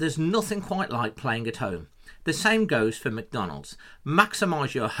 but there's nothing quite like playing at home. The same goes for McDonald's.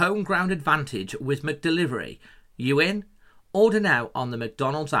 Maximise your home ground advantage with McDelivery. You in? Order now on the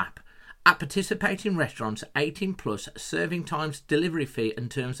McDonald's app. At participating restaurants, 18 plus, serving times, delivery fee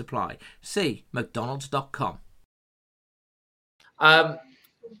and terms apply. See mcdonalds.com.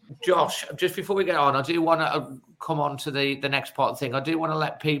 Josh, just before we get on, I do want to come on to the next part of the thing. I do want to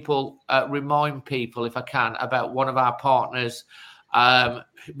let people, remind people, if I can, about one of our partners,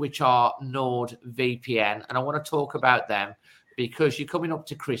 which are NordVPN. And I want to talk about them because you're coming up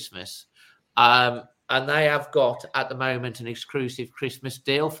to Christmas. And they have got, at the moment, an exclusive Christmas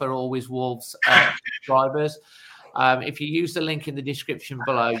deal for Always Wolves subscribers. If you use the link in the description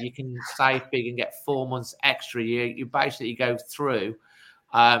below, you can save big and get 4 months extra. You basically go through,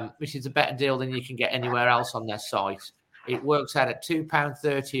 which is a better deal than you can get anywhere else on their site. It works out at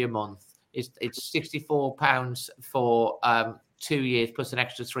 £2.30 a month. It's £64 for 2 years plus an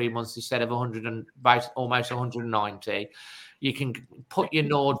extra 3 months instead of almost 190. You can put your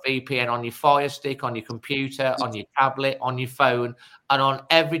NordVPN on your Fire Stick, on your computer, on your tablet, on your phone, and on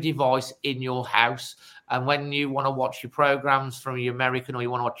every device in your house. And when you want to watch your programs from your American or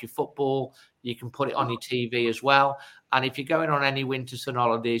you want to watch your football, you can put it on your TV as well. And if you're going on any winter sun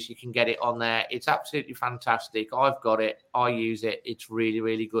holidays, you can get it on there. It's absolutely fantastic. I've got it. I use it. It's really,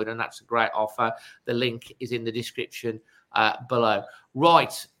 really good. And that's a great offer. The link is in the description below.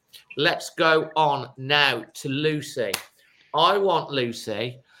 Right. Let's go on now to Lucy. I want,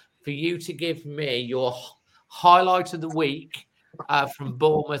 Lucy, for you to give me your highlight of the week from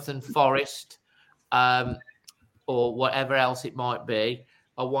Bournemouth and Forest, or whatever else it might be.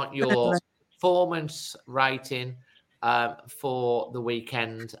 I want your performance rating for the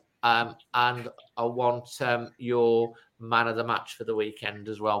weekend, and I want your man of the match for the weekend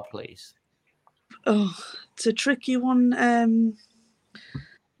as well, please. Oh, it's a tricky one.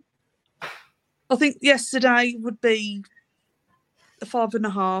 I think yesterday would be a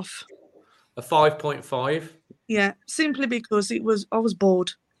 5.5. A 5.5? Yeah, simply because I was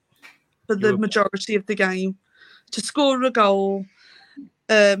bored for the majority of the game. To score a goal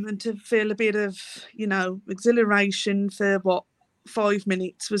and to feel a bit of, exhilaration for 5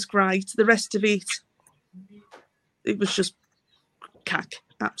 minutes was great. The rest of it was just cack,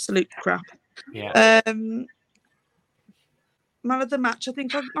 absolute crap. Yeah. Man of the match, I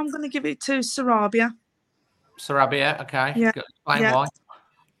think I'm going to give it to Sarabia. Sarabia, okay. Yeah. Explain why.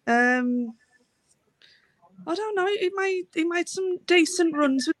 I don't know. He made some decent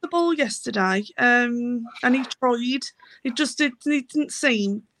runs with the ball yesterday, and he tried. It didn't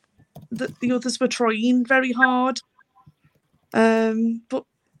seem that the others were trying very hard. But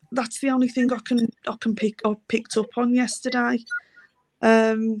that's the only thing I picked up on yesterday.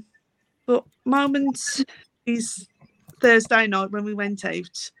 But moments is Thursday night when we went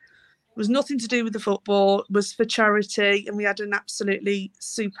out. It was nothing to do with the football. It was for charity, and we had an absolutely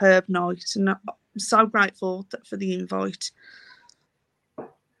superb night. And I'm so grateful for the invite.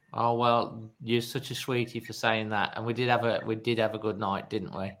 Oh well, you're such a sweetie for saying that. And we did have a good night,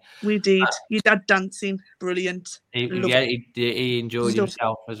 didn't we? We did. Your dad dancing, brilliant. He enjoyed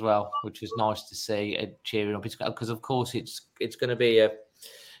himself as well, which was nice to see. Cheering up, because of course it's going to be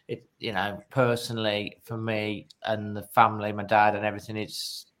personally for me and the family, my dad and everything.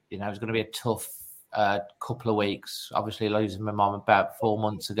 It's going to be a tough couple of weeks. Obviously, losing my mum about 4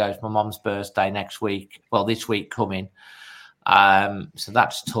 months ago. It's my mum's birthday next week. Well, this week coming. So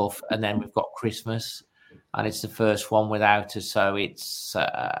that's tough. And then we've got Christmas, and it's the first one without us. So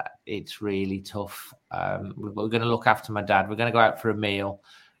it's really tough. We're going to look after my dad. We're going to go out for a meal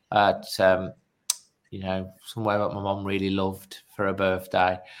at somewhere that my mum really loved for her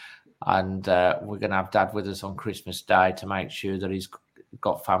birthday, and we're going to have Dad with us on Christmas Day to make sure that he's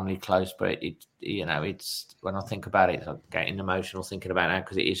got family close. But it's when I think about it, I'm getting emotional thinking about it now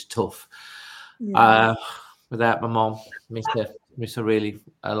because it is tough. Yeah. Without my mum, miss her really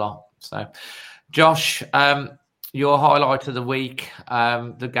a lot. So, Josh, your highlight of the week,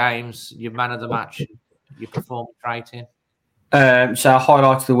 the games, your man of the match, your performance rating. So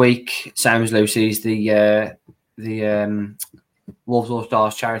highlight of the week, same as Lucy's, the Wolves All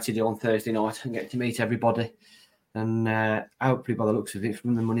Stars charity deal on Thursday night, and get to meet everybody. And hopefully, by the looks of it,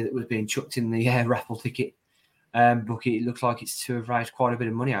 from the money that was being chucked in the raffle ticket bucket, it looks like it's to have raised quite a bit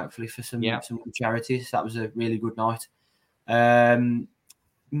of money, hopefully, for some charities. That was a really good night. Man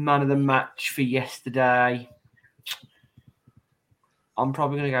of the match for yesterday, I'm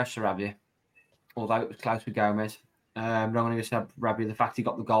probably going to go Sarabia, although it was close with Gomez. But I'm going to go Sarabia. The fact he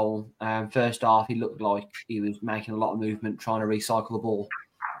got the goal. First half, he looked like he was making a lot of movement, trying to recycle the ball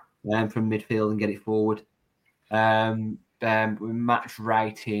from midfield and get it forward. Match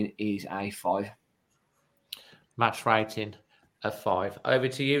rating is a 5. Match rating a 5. Over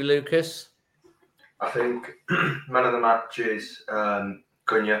to you, Lucas. I think man of the match is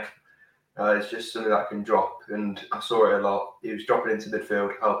Cunha. It's just something that can drop, and I saw it a lot. He was dropping into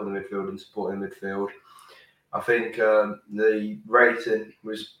midfield, helping the midfield and supporting the midfield. I think the rating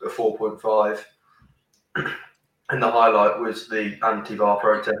was a 4.5, and the highlight was the anti-VAR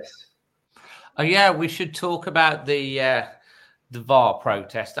protest. Oh yeah, we should talk about the VAR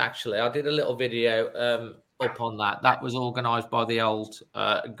protest. Actually, I did a little video up on that. That was organised by the old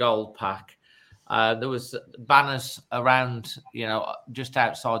Gold Pack. There was banners around, just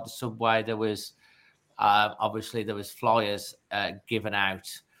outside the subway. There was obviously there was flyers given out.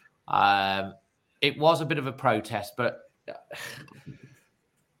 It was a bit of a protest, but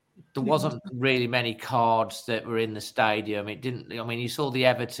there wasn't really many cards that were in the stadium. It didn't. I mean, you saw the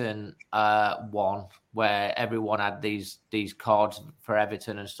Everton one where everyone had these cards for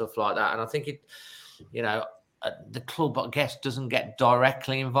Everton and stuff like that. And I think it, the club, I guess, doesn't get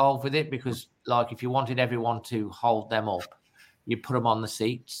directly involved with it because, like, if you wanted everyone to hold them up, you put them on the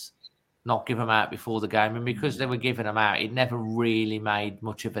seats, not give them out before the game. And because they were giving them out, it never really made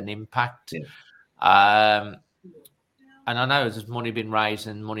much of an impact. Yeah. And I know there's money been raised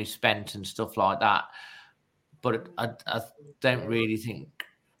and money spent and stuff like that, but I don't really think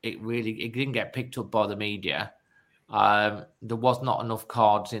it didn't get picked up by the media. There was not enough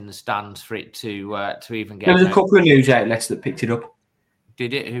cards in the stands for it to even get. There was a couple of news outlets that picked it up.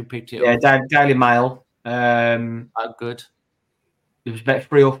 Did it? Who picked it up? Yeah, Daily Mail. Oh, good. There was about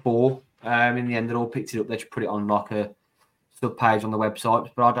 3 or 4. In the end, they all picked it up. They just put it on like a sub page on the website.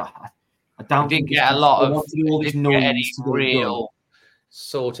 But I don't didn't get a lot of any real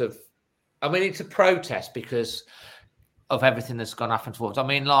sort of. I mean, it's a protest because of everything that's gone up and forth. I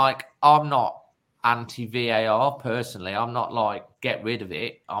mean, like, I'm not anti-VAR personally. I'm not like get rid of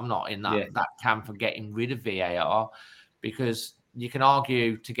it. I'm not in that camp for getting rid of VAR because you can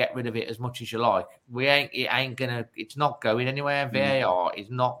argue to get rid of it as much as you like. It's not going anywhere. VAR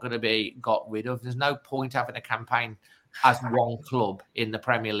is not going to be got rid of. There's no point having a campaign as one club in the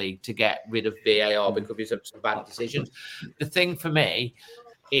Premier League to get rid of VAR because of some bad decisions. The thing for me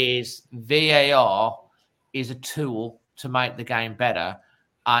is VAR is a tool to make the game better,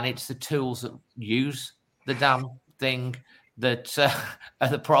 and it's the tools that use the damn thing that are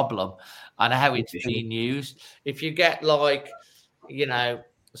the problem and how it's being used. If you get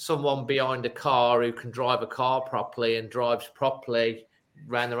someone behind a car who can drive a car properly and drives properly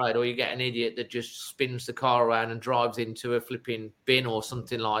around the road, or you get an idiot that just spins the car around and drives into a flipping bin or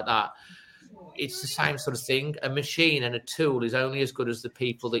something like that. It's the same sort of thing. A machine and a tool is only as good as the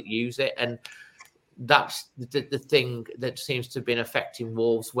people that use it. And that's the thing that seems to have been affecting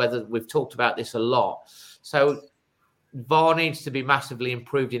Wolves, whether we've talked about this a lot. So VAR needs to be massively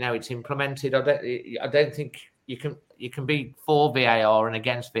improved in how it's implemented. I don't think you can be for VAR and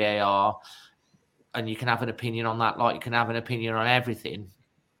against VAR, and you can have an opinion on that, like you can have an opinion on everything.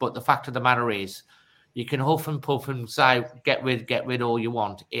 But the fact of the matter is, you can huff and puff and say, get rid all you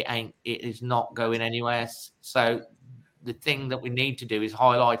want. It is not going anywhere. So the thing that we need to do is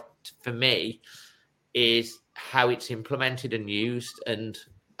highlight, for me, is how it's implemented and used and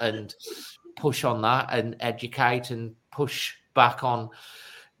push on that and educate and push back on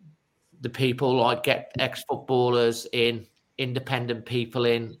the people, like get ex-footballers in, independent people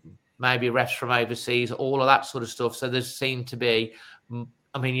in, maybe refs from overseas, all of that sort of stuff. So there seemed to be,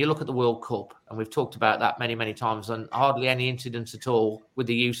 I mean, you look at the World Cup, and we've talked about that many, many times, and hardly any incidents at all with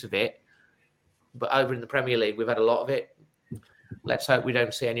the use of it. But over in the Premier League, we've had a lot of it. let's hope we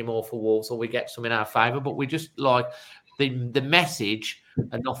don't see any more for Wolves or we get some in our favour. But we just like the message,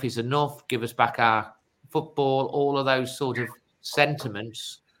 enough is enough, give us back our football, all of those sort of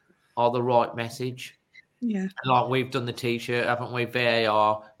sentiments are the right message. Yeah. Like we've done the T-shirt, haven't we?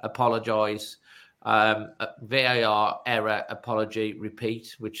 VAR, apologise. VAR, error, apology,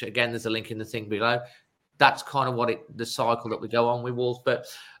 repeat, which again, there's a link in the thing below. That's kind of what the cycle that we go on with Wolves. But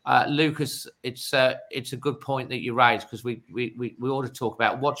Lucas, it's a good point that you raised, because we ought to talk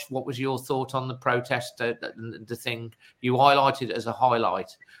about what was your thought on the protest, the thing you highlighted as a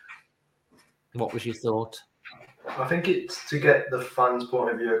highlight. What was your thought? I think it's to get the fans'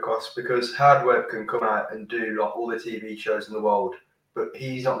 point of view across, because Howard Webb can come out and do like all the TV shows in the world, but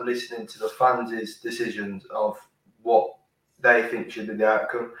he's not listening to the fans' decisions of what they think should be the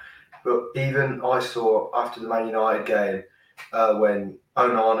outcome. But even I saw after the Man United game, when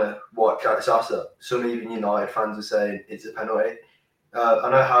Onana wiped out Sasa, some even United fans are saying it's a penalty. I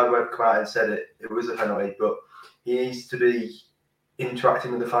know Howard Webb come out and said it was a penalty, but he needs to be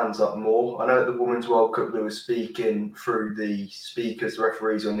interacting with the fans a lot more. I know at the Women's World Cup they were speaking through the speakers, the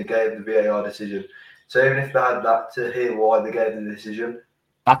referees, when they gave the VAR decision. So even if they had that to hear why they gave the decision.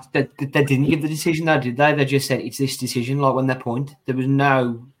 They didn't give the decision though, did they? They just said it's this decision, like when their point. There was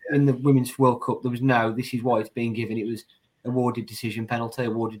no, in the Women's World Cup, there was no, this is why it's being given. It was awarded decision, penalty,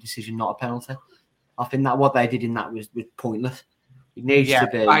 awarded decision, not a penalty. I think that what they did in that was pointless. It needs to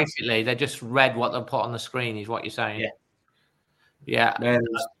be. Basically, they just read what they put on the screen, is what you're saying. Yeah.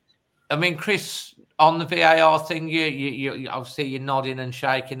 I mean, Chris, on the VAR thing, you obviously you're nodding and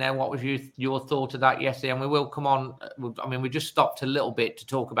shaking there. What was your thought of that yesterday? And we will come on. I mean, we just stopped a little bit to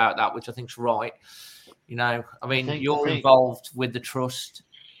talk about that, which I think's right. You know, I mean, you're involved with the trust,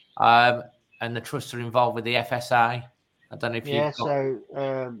 and the trusts are involved with the FSA. I don't know if you've got...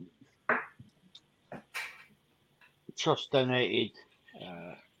 the trust donated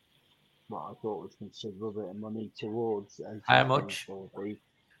what I thought was a considerable bit of money towards. How much?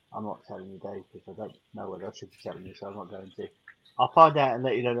 I'm not telling you, Dave, because I don't know whether I should be telling you, so I'm not going to. I'll find out and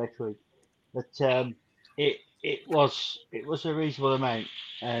let you know next week. But it was a reasonable amount,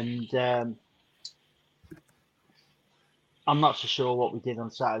 and I'm not so sure what we did on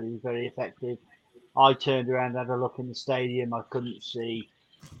Saturday was very effective. I turned around and had a look in the stadium. I couldn't see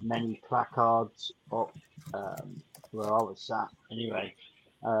many placards up where I was sat. Anyway,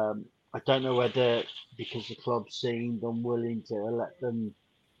 I don't know whether because the club seemed unwilling to let them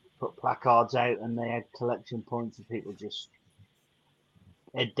put placards out and they had collection points and people just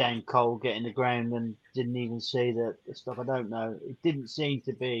head down cold, get in the ground and didn't even see the stuff. I don't know. It didn't seem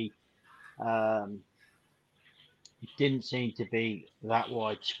to be that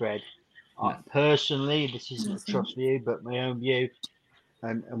widespread. No. Personally, this isn't a trust view, but my own view,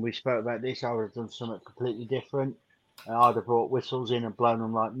 and we spoke about this, I would have done something completely different. I'd have brought whistles in and blown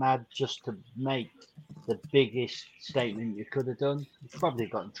them like mad just to make the biggest statement you could have done. You probably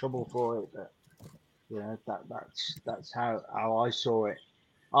got in trouble for it, but you know that's how I saw it.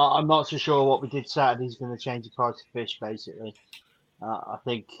 I'm not so sure what we did Saturday is going to change the price of fish. Basically, I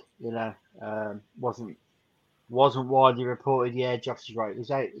think wasn't widely reported. Yeah, Josh is right. It was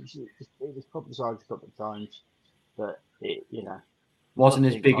out. It was publicised a couple of times, but it wasn't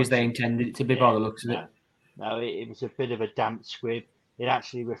as big as they intended it to be by the looks of it. No, it was a bit of a damp squib. It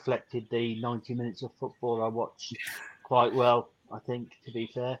actually reflected the 90 minutes of football I watched quite well, I think, to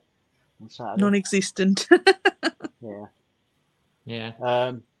be fair, on Saturday. Non-existent. Yeah.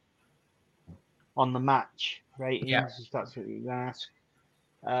 On the match ratings, if that's what you ask,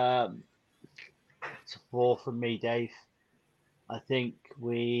 it's a 4 from me, Dave. I think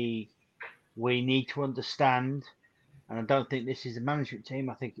we need to understand, and I don't think this is a management team,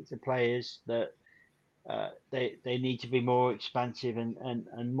 I think it's the players that they need to be more expansive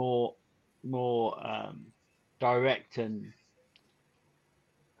and more direct and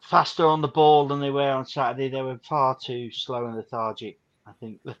faster on the ball than they were on Saturday. They were far too slow and lethargic. I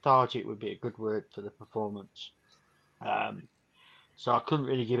think lethargic would be a good word for the performance. So I couldn't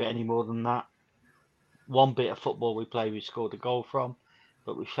really give it any more than that. One bit of football we played, we scored a goal from,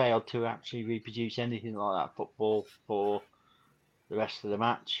 but we failed to actually reproduce anything like that football for the rest of the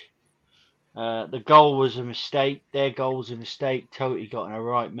match. The goal was a mistake. Their goal was a mistake. Totti got in a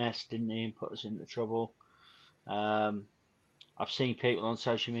right mess, didn't he, and put us into trouble. I've seen people on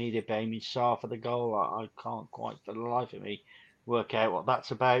social media blaming Sarr for the goal. I can't quite, for the life of me, work out what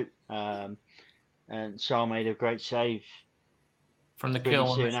that's about. And Sarr made a great save from the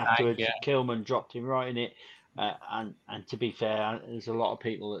Kilman soon afterwards. Yeah. Kilman dropped him right in it. And to be fair, there's a lot of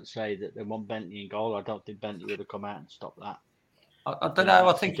people that say that they want Bentley in goal. I don't think Bentley would have come out and stopped that. I don't know.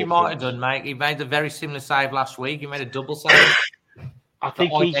 I think he might have done, mate. He made a very similar save last week. He made a double save.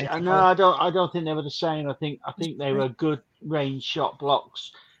 think he's no. I don't think they were the same. I think they were good range shot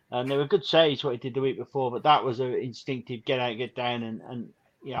blocks, and they were good saves what he did the week before. But that was an instinctive get out, get down, and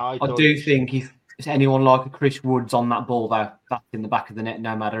yeah. I do think if it's anyone like a Chris Woods on that ball, though, that's in the back of the net,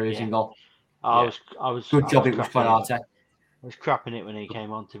 no matter who's in goal. I was good job. It was Kouyate. I was crapping it when he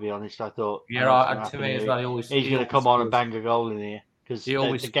came on. To be honest, I thought and to me as well, he's going to come on and bang a goal in here because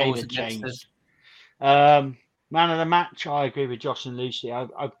the game had changed. Man of the match, I agree with Josh and Lucy.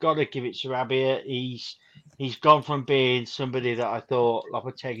 I've got to give it to Sarabia. He's gone from being somebody that I thought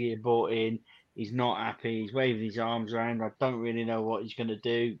Lopetegui had brought in. He's not happy. He's waving his arms around. I don't really know what he's going to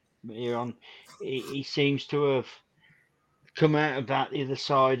do here on. He seems to have come out of that the other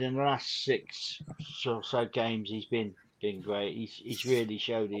side in the last 6 or so games. He's been great. He's really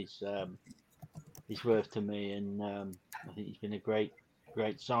showed his worth to me, and I think he's been a great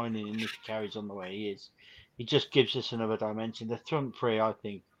signing. And if he carries on the way he is, he just gives us another dimension. The front three, I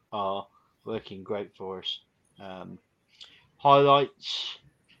think, are working great for us. Highlights.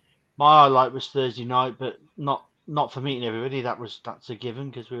 My highlight was Thursday night, but not for meeting everybody. That's a given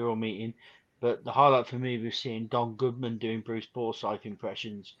because we were all meeting. But the highlight for me was seeing Don Goodman doing Bruce Forsyth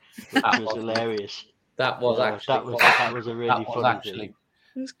impressions, which was hilarious. That was that was a really funny thing.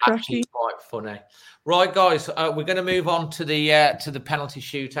 Actually quite funny. Right, guys, we're going to move on to the penalty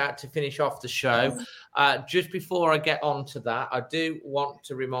shootout to finish off the show. Just before I get on to that, I do want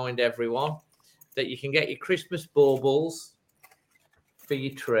to remind everyone that you can get your Christmas baubles for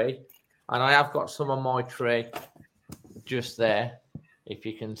your tree. And I have got some on my tree just there, if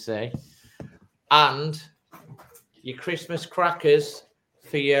you can see. And your Christmas crackers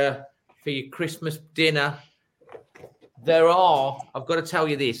for your Christmas dinner. I've got to tell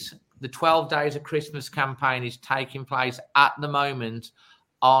you this, the 12 Days of Christmas campaign is taking place at the moment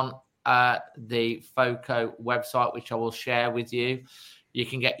on the FOCO website, which I will share with you. You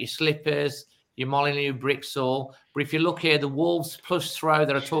can get your slippers, your Molyneux Brixall. But if you look here, the Wolves Plus Throw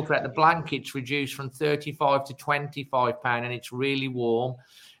that I talked about, the blankets reduced from £35 to £25, and it's really warm.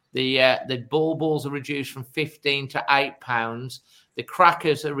 The baubles are reduced from £15 to £8. The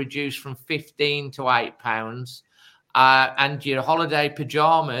crackers are reduced from £15 to £8. And your holiday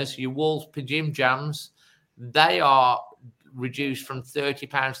pajamas, your Wolves Pajim Jams, they are reduced from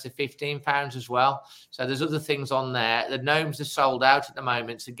 £30 to £15 as well. So there's other things on there. The gnomes are sold out at the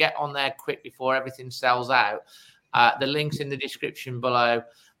moment, so get on there quick before everything sells out. The link's in the description below.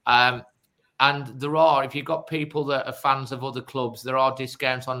 And there are, if you've got people that are fans of other clubs, there are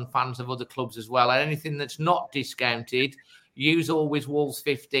discounts on fans of other clubs as well. And anything that's not discounted, use always Wolves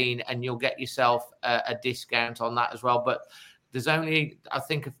 15 and you'll get yourself a discount on that as well. But there's only, I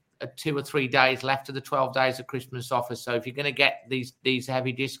think, 2 or 3 days left of the 12 Days of Christmas offer. So if you're going to get these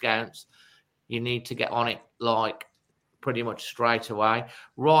heavy discounts, you need to get on it like pretty much straight away.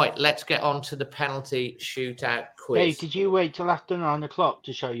 Right, let's get on to the penalty shootout quiz. Hey, did you wait till after 9 o'clock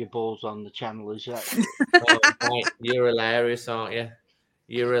to show your balls on the channel? Is that? Mate, you're hilarious, aren't you?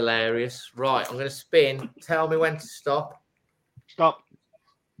 You're hilarious. Right, I'm going to spin. Tell me when to stop. Stop.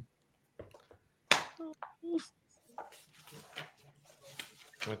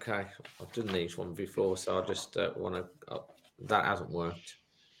 Okay, I've done these one before, so I just want to. That hasn't worked.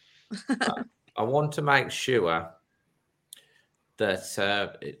 I want to make sure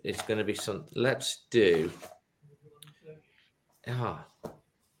that it's going to be some. Let's do.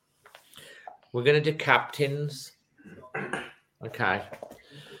 We're going to do captains. Okay,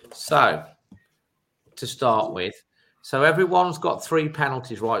 so to start with. So everyone's got 3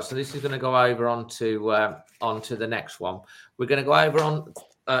 penalties, right? So this is going to go over onto the next one. We're going to go over on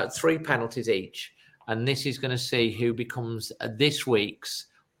 3 penalties each, and this is going to see who becomes this week's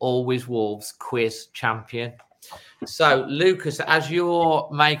Always Wolves quiz champion. So, Lucas, as you're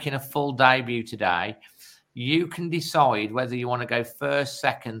making a full debut today, you can decide whether you want to go first,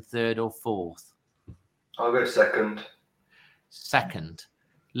 second, third, or fourth. I'll go second. Second.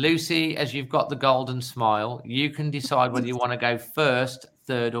 Lucy, as you've got the golden smile, you can decide whether you want to go first,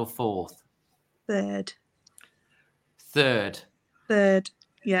 third, or fourth. Third. Third. Third,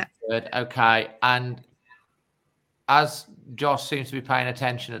 yeah. Third, okay. And as Josh seems to be paying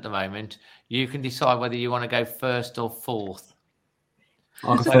attention at the moment, you can decide whether you want to go first or fourth.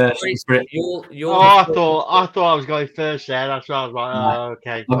 I'll go first. I thought I was going first there. That's why I was like, oh,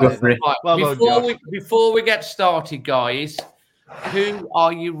 okay. I'll go for it. Right, Well before we get started, guys, who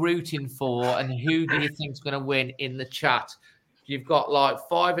are you rooting for and who do you think is going to win in the chat? You've got like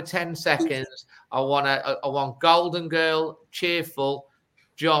 5 or 10 seconds. I want Golden Girl, Cheerful,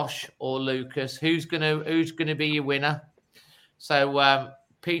 Josh, or Lucas. Who's gonna be your winner? So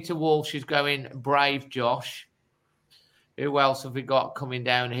Peter Walsh is going Brave Josh. Who else have we got coming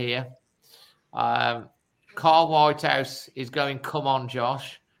down here? Carl Whitehouse is going, come on,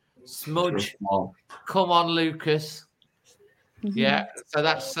 Josh. Smudge, come on, Lucas. Yeah, so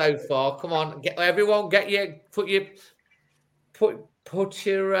that's so far. Come on, everyone, put your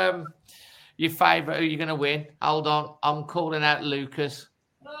favourite who you're going to win. Hold on, I'm calling out Lucas.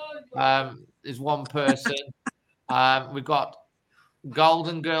 There's one person. We've got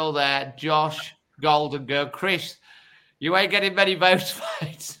Golden Girl there, Josh, Golden Girl, Chris. You ain't getting many votes,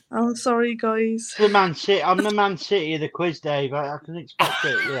 mate. I'm sorry, guys. I'm the Man City of the quiz, Dave. I can expect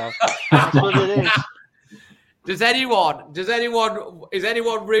it. That's what it is. Is anyone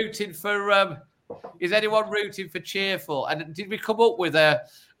rooting for Cheerful? And did we come up with a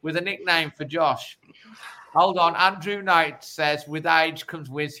nickname for Josh? Hold on, Andrew Knight says, with age comes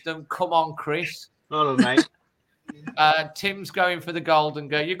wisdom. Come on, Chris. Hello, mate. Tim's going for the Golden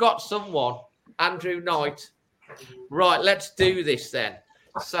Girl. You got someone, Andrew Knight. Right, let's do this then.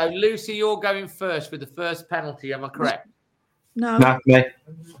 So, Lucy, you're going first with the first penalty. Am I correct? No. Me.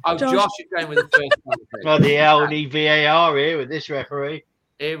 Oh, Josh is going with the first penalty. Bloody hell, need VAR here with this referee.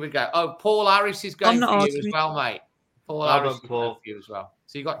 Here we go. Oh, Paul Harris is going for you as well, mate. Paul Harris is going for you as well.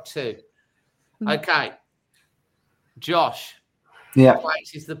 So you got two. Okay. Josh. Yeah.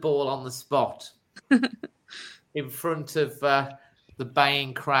 Places the ball on the spot in front of the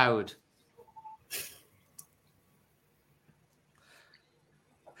baying crowd.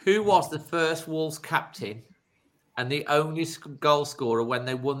 Who was the first Wolves captain and the only goal scorer when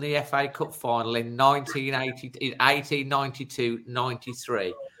they won the FA Cup final in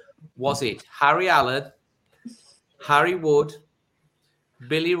 1892-93? Was it Harry Allen, Harry Wood,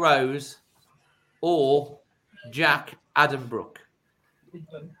 Billy Rose, or Jack Addenbrooke?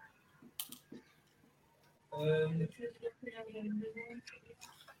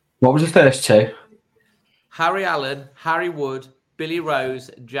 What was the first two? Harry Allen, Harry Wood, Billy Rose,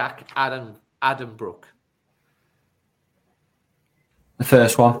 Jack Addenbrooke. The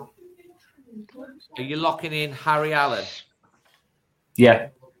first one. Are you locking in Harry Allen? Yeah.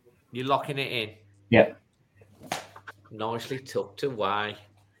 You're locking it in? Yeah. Nicely tucked away.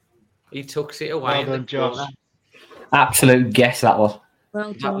 He tucks it away. Well done, Josh. Absolute guess that was.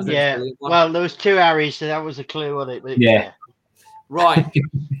 Well done. Yeah. Well, there was two Harrys, so that was a clue on it. But yeah. Right.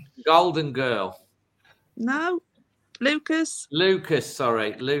 Golden Girl. No. Lucas. Lucas.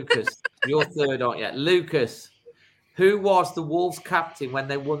 You're third, aren't you? Lucas. Who was the Wolves captain when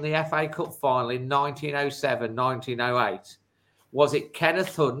they won the FA Cup final in 1907, 1908? Was it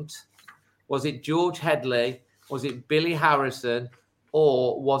Kenneth Hunt? Was it George Headley? Was it Billy Harrison?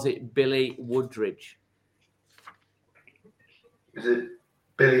 Or was it Billy Woodridge? Is it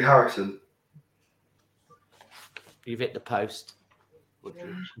Billy Harrison? You've hit the post. A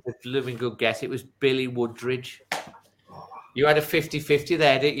blooming good guess. It was Billy Woodridge. You had a 50-50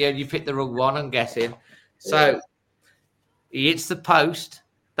 there, didn't you? You picked the wrong one, I'm guessing. So he hits the post.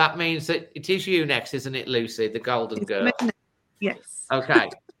 That means that it is you next, isn't it, Lucy, the Golden Girl? Yes. Okay.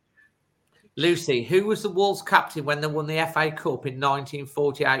 Lucy, who was the Wolves captain when they won the FA Cup in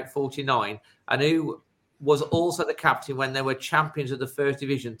 1948-49 and who was also the captain when they were champions of the First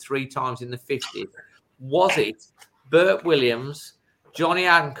Division 3 times in the 50s? Was it Bert Williams, Johnny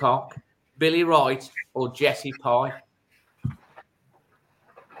Hancock, Billy Wright, or Jesse Pye?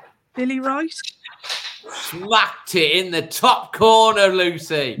 Billy Wright. Smacked it in the top corner,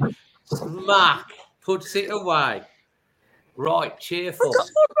 Lucy. Smack. Puts it away. Right, Cheerful.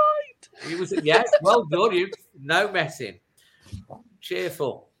 That's all right. He was, yes, well done. You no messing.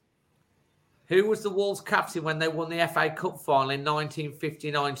 Cheerful. Who was the Wolves captain when they won the FA Cup final in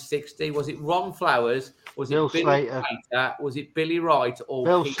 1959-60? Was it Ron Flowers? Was it Bill Billy Slater? Was it Billy Wright or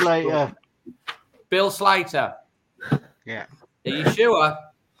Bill Pete Slater. Shore? Bill Slater. Yeah. Are you sure?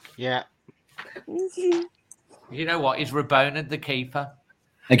 Yeah. You know what? He's Rabona, the keeper.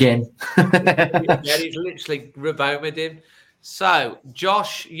 Again. Yeah, he's literally Rabona him. So,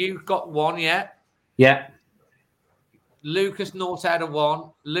 Josh, you've got one, yeah? Yeah. Lucas, 0 out of 1.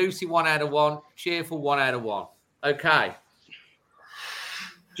 Lucy, 1 out of 1. Cheerful, 1 out of 1. Okay.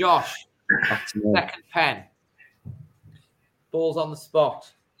 Josh, second pen. Ball's on the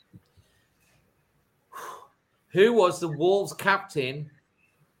spot. Who was the Wolves captain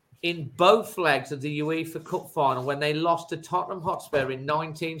in both legs of the UEFA Cup final when they lost to Tottenham Hotspur in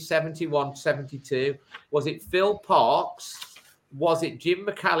 1971-72? Was it Phil Parkes? Was it Jim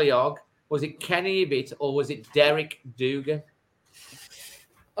McCalliog? Was it Kenny Ibbott? Or was it Derek Dugan?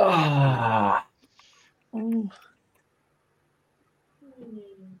 Ah. Oh.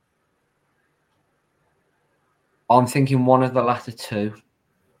 I'm thinking one of the latter two.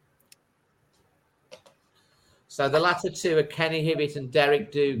 So the latter two are Kenny Hibbett and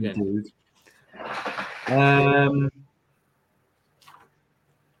Derek Dougan.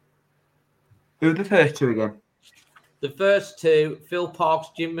 Who are the first two again? The first two, Phil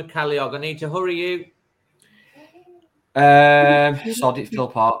Parkes, Jim McCalliog. I need to hurry you. Sod it, Phil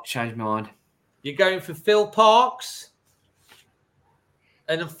Parkes. Changed my mind. You're going for Phil Parkes.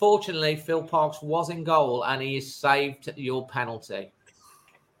 And unfortunately, Phil Parkes was in goal and he has saved your penalty.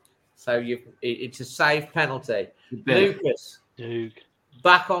 So it's a saved penalty. Lucas, Doug.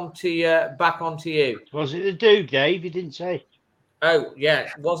 back onto you. Was it the Doug, Dave? You didn't say. Oh, yeah.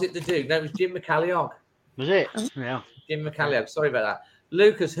 Was it the Duke? No, it was Jim McCalliog. Was it? Yeah. Jim McCalliog. Sorry about that.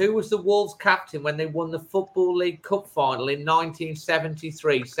 Lucas, who was the Wolves captain when they won the Football League Cup final in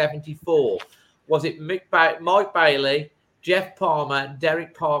 1973-74? Was it Mike Bailey, Jeff Palmer,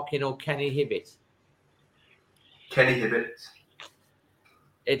 Derek Parkin, or Kenny Hibbett? Kenny Hibbett.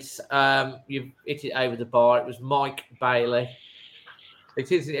 It's you've hit it over the bar. It was Mike Bailey.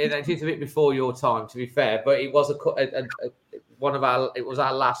 It is a bit before your time, to be fair, but it was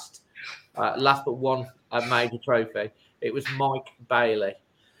our last but one major trophy. It was Mike Bailey.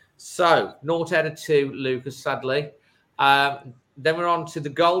 So 0 out of 2, Lucas, sadly. Then we're on to the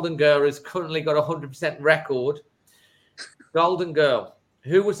Golden Girl, who's currently got a 100% record. Golden Girl.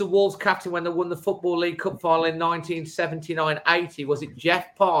 Who was the Wolves captain when they won the Football League Cup final in 1979-80? Was it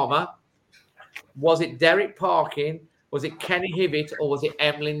Jeff Palmer? Was it Derek Parkin? Was it Kenny Hibbett? Or was it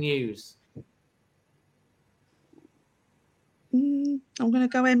Emlyn Hughes? I'm going to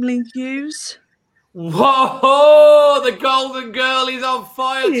go Emlyn Hughes. Whoa! The Golden Girl is on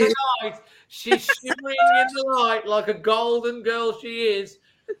fire tonight. She's shimmering in the light like a golden girl she is.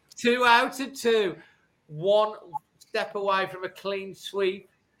 2 out of 2. 1 step away from a clean sweep.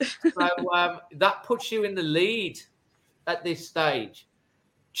 So that puts you in the lead at this stage.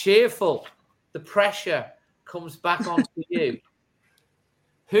 Cheerful. The pressure comes back onto you.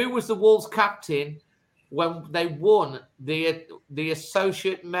 Who was the Wolves captain when they won the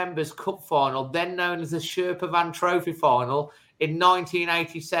Associate Members Cup final, then known as the Sherpa Van Trophy final, in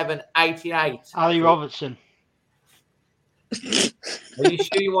 1987-88? Ali Robertson. Are you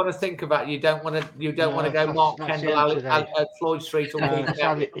sure you want to think about it? You don't want to go Mark Kendall, Floyd Street, or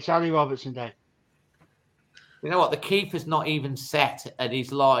it's Ali Robertson Day. You know what? The keeper's not even set, and he's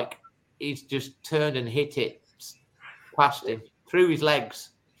just turned and hit it past him through his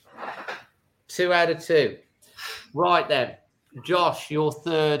legs. 2 out of 2. Right then, Josh, your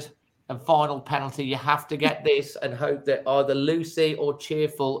third and final penalty. You have to get this and hope that either Lucy or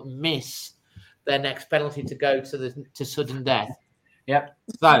Cheerful miss their next penalty to go to sudden death. Yep.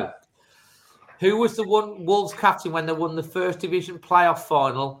 So, who was the Wolves captain when they won the First Division playoff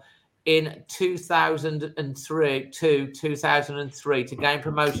final in 2003 to gain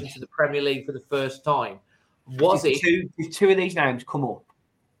promotion to the Premier League for the first time? Was it two of these names come up?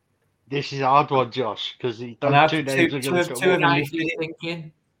 This is a hard one, Josh, because two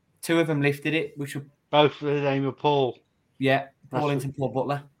of them lifted it, which were both the name of Paul. Yeah, Paulington, Paul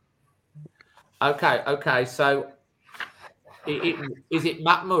Butler. Okay. So, is it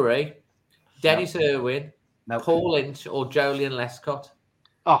Matt Murray, Dennis Irwin, Paul Lynch, or Jolyon Lescott?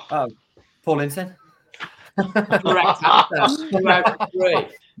 Oh, Paulington. Correct answer. 2 out of 3.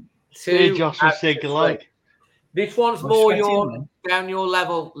 2 Josh was thinking like. This one's more down your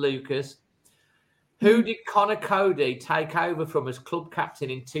level, Lucas. Who did Connor Cody take over from as club captain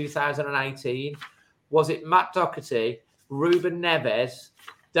in 2018? Was it Matt Doherty, Ruben Neves,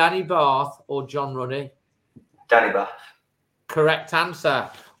 Danny Bath, or John Runney? Danny Bath. Correct answer.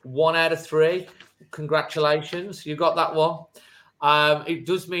 1 out of 3. Congratulations. You got that one. It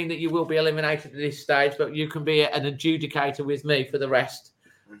does mean that you will be eliminated at this stage, but you can be an adjudicator with me for the rest.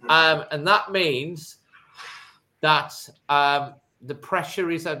 And that means that the pressure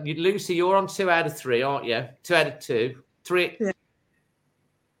is... Lucy, you're on 2 out of 3, aren't you? 2 out of 2. 3... Yeah.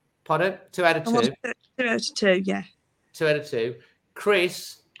 Pardon? 2 out of 2? 2 out of 2, yeah. 2 out of 2.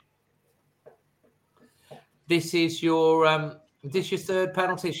 Chris, this is your third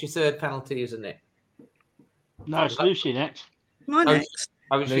penalty? It's your third penalty, isn't it? No, it's Lucy next. My next.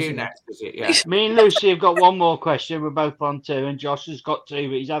 It's you next, is it? Yeah. Me and Lucy have got one more question. We're both on 2, and Josh has got 2,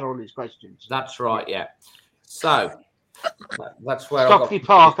 but he's had all his questions. That's right, yeah. So, that's where Stockley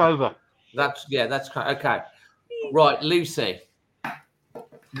Park over. That's okay. Right, Lucy.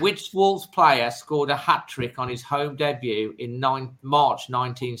 Which Wolves player scored a hat-trick on his home debut in March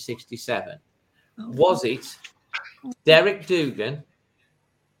 1967? Was it Derek Dougan,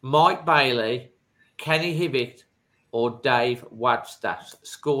 Mike Bailey, Kenny Hibbett, or Dave Wadstaff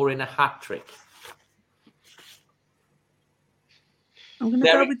scoring a hat-trick? I'm going to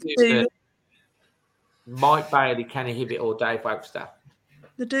go with Dougan. Mike Bailey, Kenny Hibbett, or Dave Webster?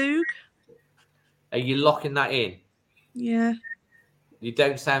 The Duke. Are you locking that in? Yeah. You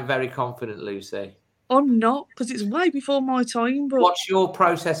don't sound very confident, Lucy. I'm not, because it's way before my time. But what's your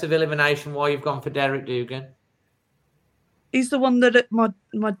process of elimination? Why you've gone for Derek Dugan? he's the one that my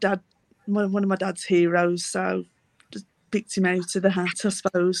dad, one of my dad's heroes. So just picked him out of the hat, I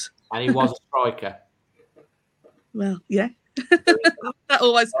suppose. And he was a striker. Well, yeah. That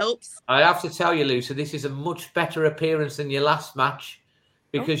always helps. I have to tell you, Lucy, this is a much better appearance than your last match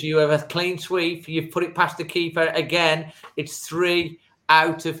because you have a clean sweep. You've put it past the keeper again. It's 3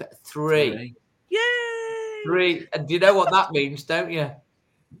 out of 3. Yay! 3. And do you know what that means, don't you?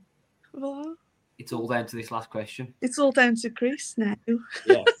 What? It's all down to this last question. It's all down to Chris now.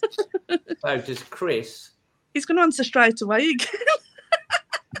 Yes. So does Chris? He's going to answer straight away again.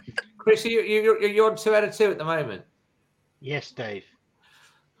 Chris, you're on 2 out of 2 at the moment. Yes, Dave.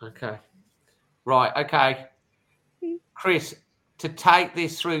 Okay. Right. Okay. Chris, to take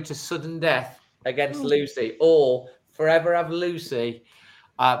this through to sudden death against Lucy, or forever have Lucy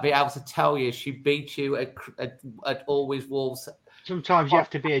be able to tell you she beat you at Always Wolves. Sometimes you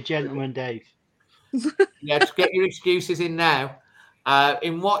have to be a gentleman, Dave. Yeah, to get your excuses in now.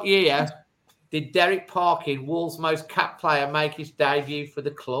 In what year did Derek Parkin, Wolves' most capped player, make his debut for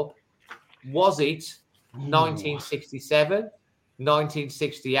the club? Was it 1967,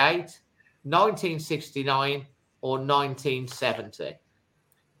 1968, 1969, or 1970?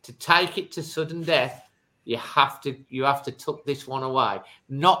 To take it to sudden death, you have to tuck this one away.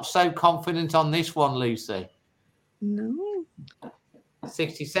 Not so confident on this one, Lucy. No.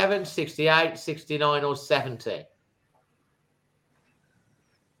 67, 68, 69, or 70?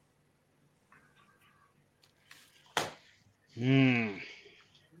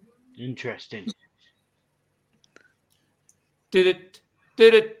 Interesting. I'm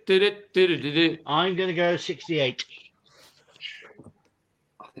going to go 68.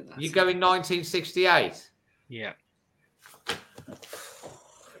 You going 1968? Yeah.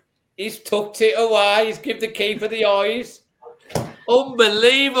 He's tucked it away. He's given the keeper the eyes.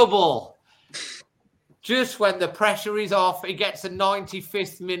 Unbelievable. Just when the pressure is off, he gets a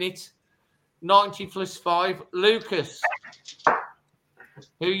 95th minute. 90 plus 5. Lucas,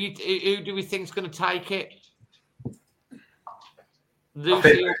 who do we think is going to take it?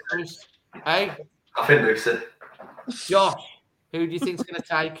 Lucy or Chris? Hey? I think Lucy. Josh, who do you think is going to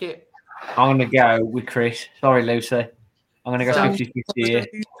take it? I'm going to go with Chris. Sorry, Lucy. I'm going to go 50-50 here.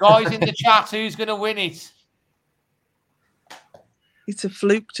 Guys in the chat, who's going to win it? It's a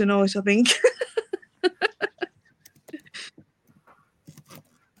fluke tonight, I think.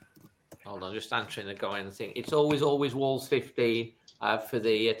 Hold on, just answering the guy in the thing. It's always Wolves 15 for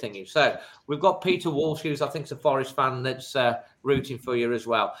the thingy. So we've got Peter Walsh, who's I think is a Forest fan that's rooting for you as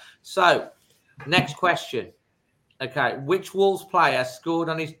well. So next question. Okay, which Wolves player scored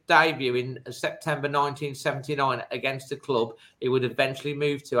on his debut in September 1979 against the club he would eventually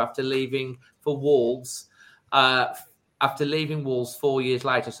move to after leaving for Wolves? After leaving Wolves 4 years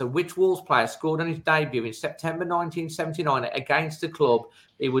later. So which Wolves player scored on his debut in September 1979 against the club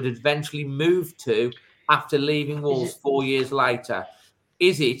he would eventually move to after leaving Wolves 4 years later?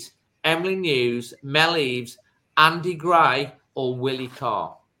 Is it Emily News, Mel Eves, Andy Gray, or Willie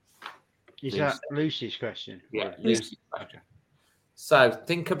Carr? Is that Lucy's question? Yeah, Lucy's question. So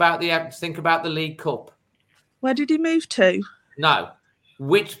think about the League Cup. Where did he move to? No.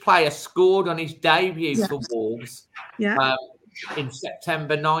 Which player scored on his debut for Wolves in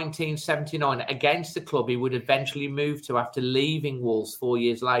September 1979 against the club he would eventually move to after leaving Wolves 4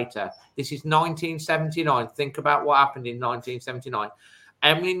 years later? This is 1979. Think about what happened in 1979.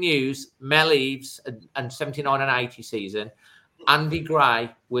 Emily News, Mel Eves, and 79 and 80 season. Andy Gray,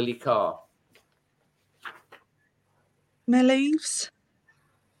 Willie Carr. Mel Eves.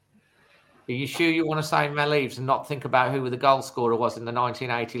 Are you sure you want to say Mel Eves and not think about who the goal scorer was in the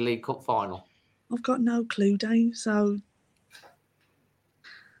 1980 League Cup final? I've got no clue, Dave. So,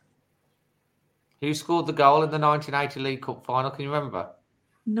 who scored the goal in the 1980 League Cup final? Can you remember?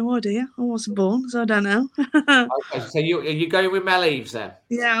 No idea. I wasn't born, so I don't know. Okay, so are you going with Mel Eves then?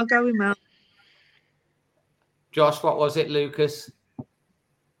 Yeah, I'll go with Mel. Josh, what was it, Lucas?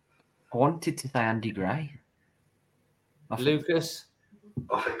 I wanted to say Andy Gray. Lucas?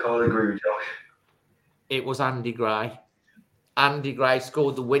 I think I'll agree with Josh. It was Andy Gray. Andy Gray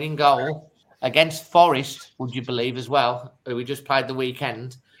scored the winning goal against Forest, would you believe, as well, who we just played the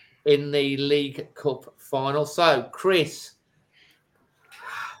weekend in the League Cup final. So, Chris.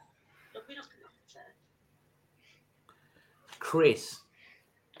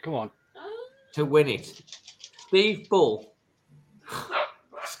 Come on. To win it. Steve Bull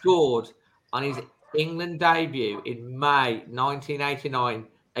scored on his England debut in May 1989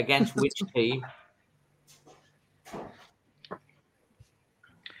 against which team?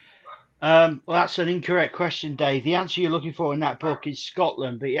 Well, that's an incorrect question, Dave. The answer you're looking for in that book is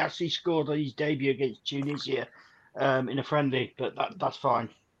Scotland, but he actually scored his debut against Tunisia in a friendly, but that's fine.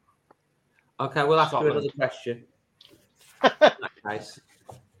 Okay, we'll ask you Scotland. another question. In that case,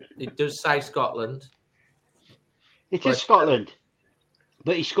 it does say Scotland. It is Scotland,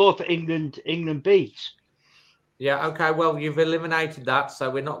 but he scored for England. England beats. Yeah, okay, well, you've eliminated that, so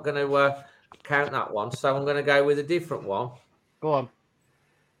we're not going to count that one. So I'm going to go with a different one. Go on.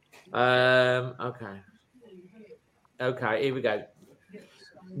 Okay, here we go.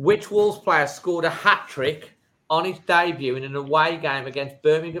 Which Wolves player scored a hat-trick on his debut in an away game against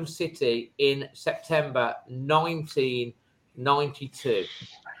Birmingham City in September 1992?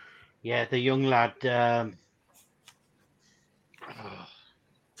 Yeah, the young lad.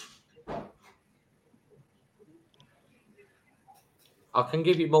 I can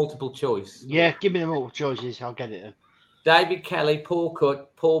give you multiple choice. Yeah, give me the multiple choices. I'll get it then. David Kelly, Paul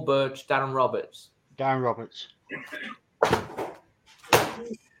Cutt, Paul Birch, Darren Roberts. Darren Roberts.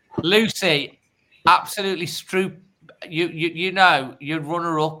 Lucy, absolutely you know, you're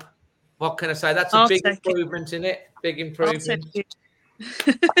runner-up. What can I say? That's a big improvement in it. Big improvement.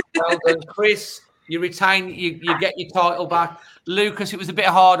 Well done. Chris, you retain, you get your title back. Lucas, it was a bit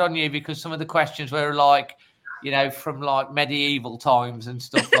hard on you because some of the questions were like, you know, from like medieval times and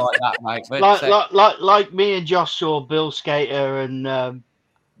stuff like that, mate. But, like me and Josh saw Bill Skater and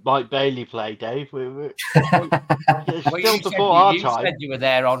Mike Bailey play, Dave. We're still before our time. You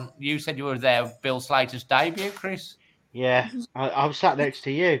said you were there Bill Slater's debut, Chris. Yeah, I was sat next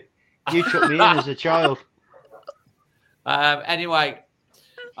to you. You took me in as a child. Anyway,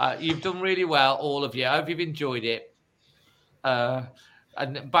 you've done really well, all of you. I hope you've enjoyed it.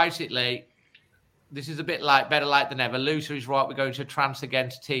 And basically, this is a bit like better late than never. Lucy is right. We're going to trance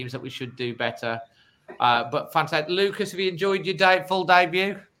against teams that we should do better. But fantastic. Lucas, have you enjoyed your full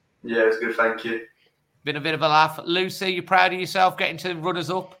debut? Yeah, it was good. Thank you. Been a bit of a laugh. Lucy, you proud of yourself getting to runners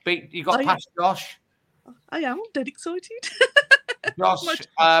up? You got past Josh? I am dead excited. Josh,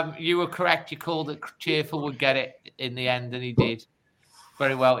 you were correct. You called that Cheerful would get it in the end, and he did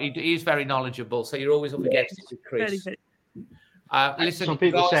very well. He's very knowledgeable, so you're always up against it with Chris. Very. Listen, some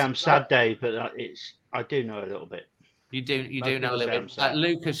people guys, say I'm sad, Dave, but I do know a little bit. You do know a little bit.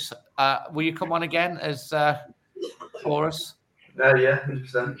 Lucas, will you come on again as for us? Yeah,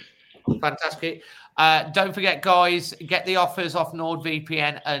 100%. Fantastic. Don't forget, guys, get the offers off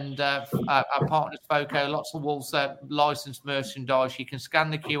NordVPN and our partners FOCO. Lots of Wolves licensed merchandise. You can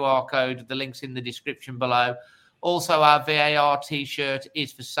scan the QR code. The link's in the description below. Also, our VAR T-shirt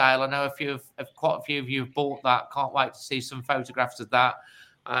is for sale. I know quite a few of you have bought that. Can't wait to see some photographs of that.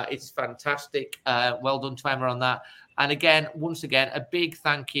 It's fantastic. Well done to Emma on that. And again, once again, a big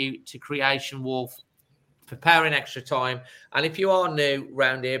thank you to Creation Wolf for pairing extra time. And if you are new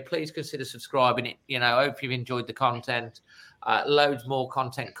around here, please consider subscribing. I hope you've enjoyed the content. Loads more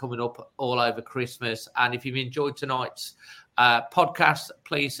content coming up all over Christmas. And if you've enjoyed tonight's podcast,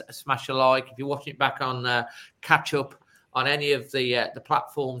 please smash a like. If you're watching it back on catch up on any of the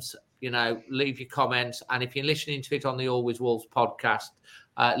platforms, leave your comments. And if you're listening to it on the Always Wolves podcast,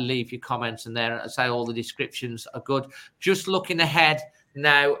 leave your comments. And there, I say all the descriptions are good. Just looking ahead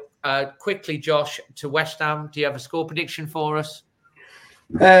now, quickly, Josh, to West Ham. Do you have a score prediction for us?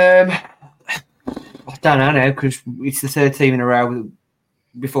 I don't know now because it's the third team in a row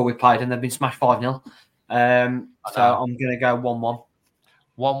before we played and they've been smashed 5-0. So I'm going to go 1-1.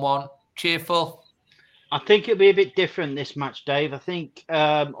 1-1. Cheerful. I think it'll be a bit different this match, Dave. I think,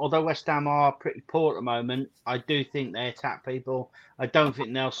 although West Ham are pretty poor at the moment, I do think they attack people. I don't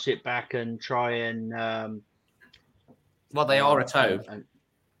think they'll sit back and try and... well, they are at home.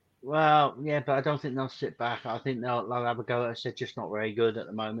 Well, yeah, but I don't think they'll sit back. I think they'll have a go. They're just not very good at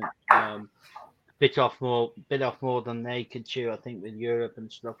the moment. Bit off more than they can chew. I think with Europe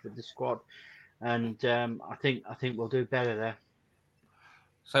and stuff with the squad, and I think we'll do better there.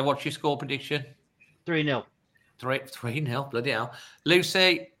 So, what's your score prediction? 3-0. 3-0. Bloody hell,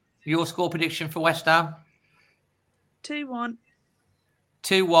 Lucy, your score prediction for West Ham? 2-1.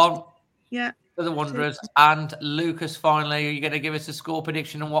 2-1. Yeah. For the Wanderers. And Lucas, finally, are you going to give us a score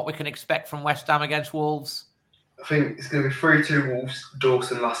prediction on what we can expect from West Ham against Wolves? I think it's going to be 3-2 Wolves.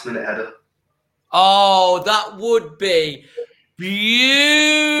 Dawson last-minute header. Oh, that would be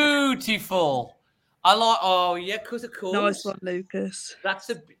beautiful. I like. Oh, yeah, because of course. Nice one, Lucas. That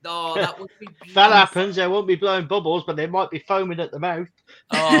would be beautiful. If that happens, they won't be blowing bubbles, but they might be foaming at the mouth.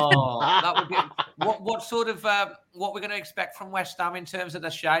 Oh, that would be. What sort of what we're going to expect from West Ham in terms of the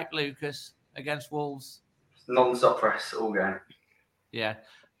shape, Lucas? against Wolves? Non-stop press all game. Yeah.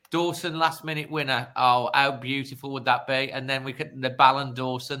 Dawson last-minute winner. Oh, how beautiful would that be? And then we could the Ballon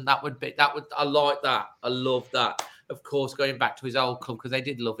Dawson. I like that. I love that. Of course, going back to his old club because they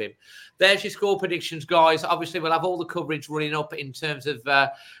did love him. There's your score predictions, guys. Obviously, we'll have all the coverage running up in terms of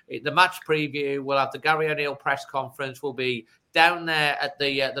the match preview. We'll have the Gary O'Neill press conference. We'll be down there at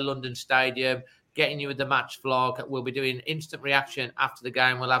the London Stadium, getting you with the match vlog. We'll be doing instant reaction after the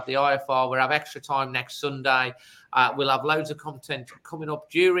game. We'll have the IFR. We'll have extra time next Sunday. We'll have loads of content coming up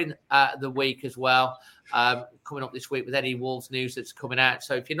during the week as well. Coming up this week with any Wolves news that's coming out.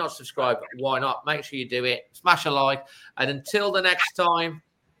 So if you're not subscribed, why not? Make sure you do it. Smash a like. And until the next time,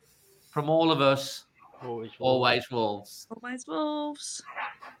 from all of us, always Wolves. Always Wolves.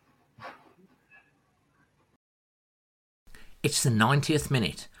 It's the 90th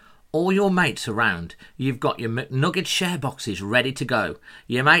minute. All your mates around. You've got your McNugget share boxes ready to go.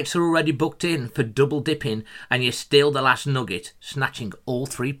 Your mates are already booked in for double dipping and you steal the last nugget, snatching all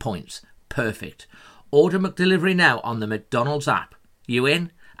 3 points. Perfect. Order McDelivery now on the McDonald's app. You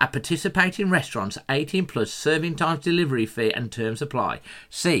in? At participating restaurants, 18 plus serving times, delivery fee and terms apply.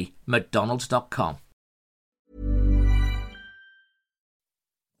 See mcdonalds.com.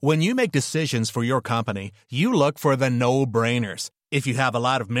 When you make decisions for your company, you look for the no-brainers. If you have a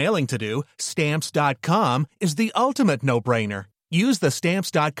lot of mailing to do, Stamps.com is the ultimate no-brainer. Use the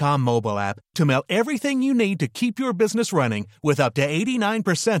Stamps.com mobile app to mail everything you need to keep your business running with up to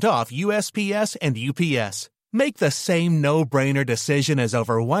 89% off USPS and UPS. Make the same no-brainer decision as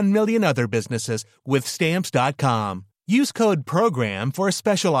over 1 million other businesses with Stamps.com. Use code PROGRAM for a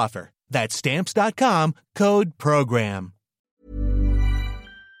special offer. That's Stamps.com, code PROGRAM.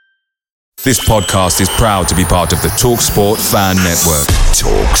 This podcast is proud to be part of the TalkSport Fan Network.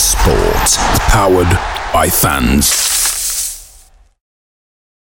 TalkSport. Powered by fans.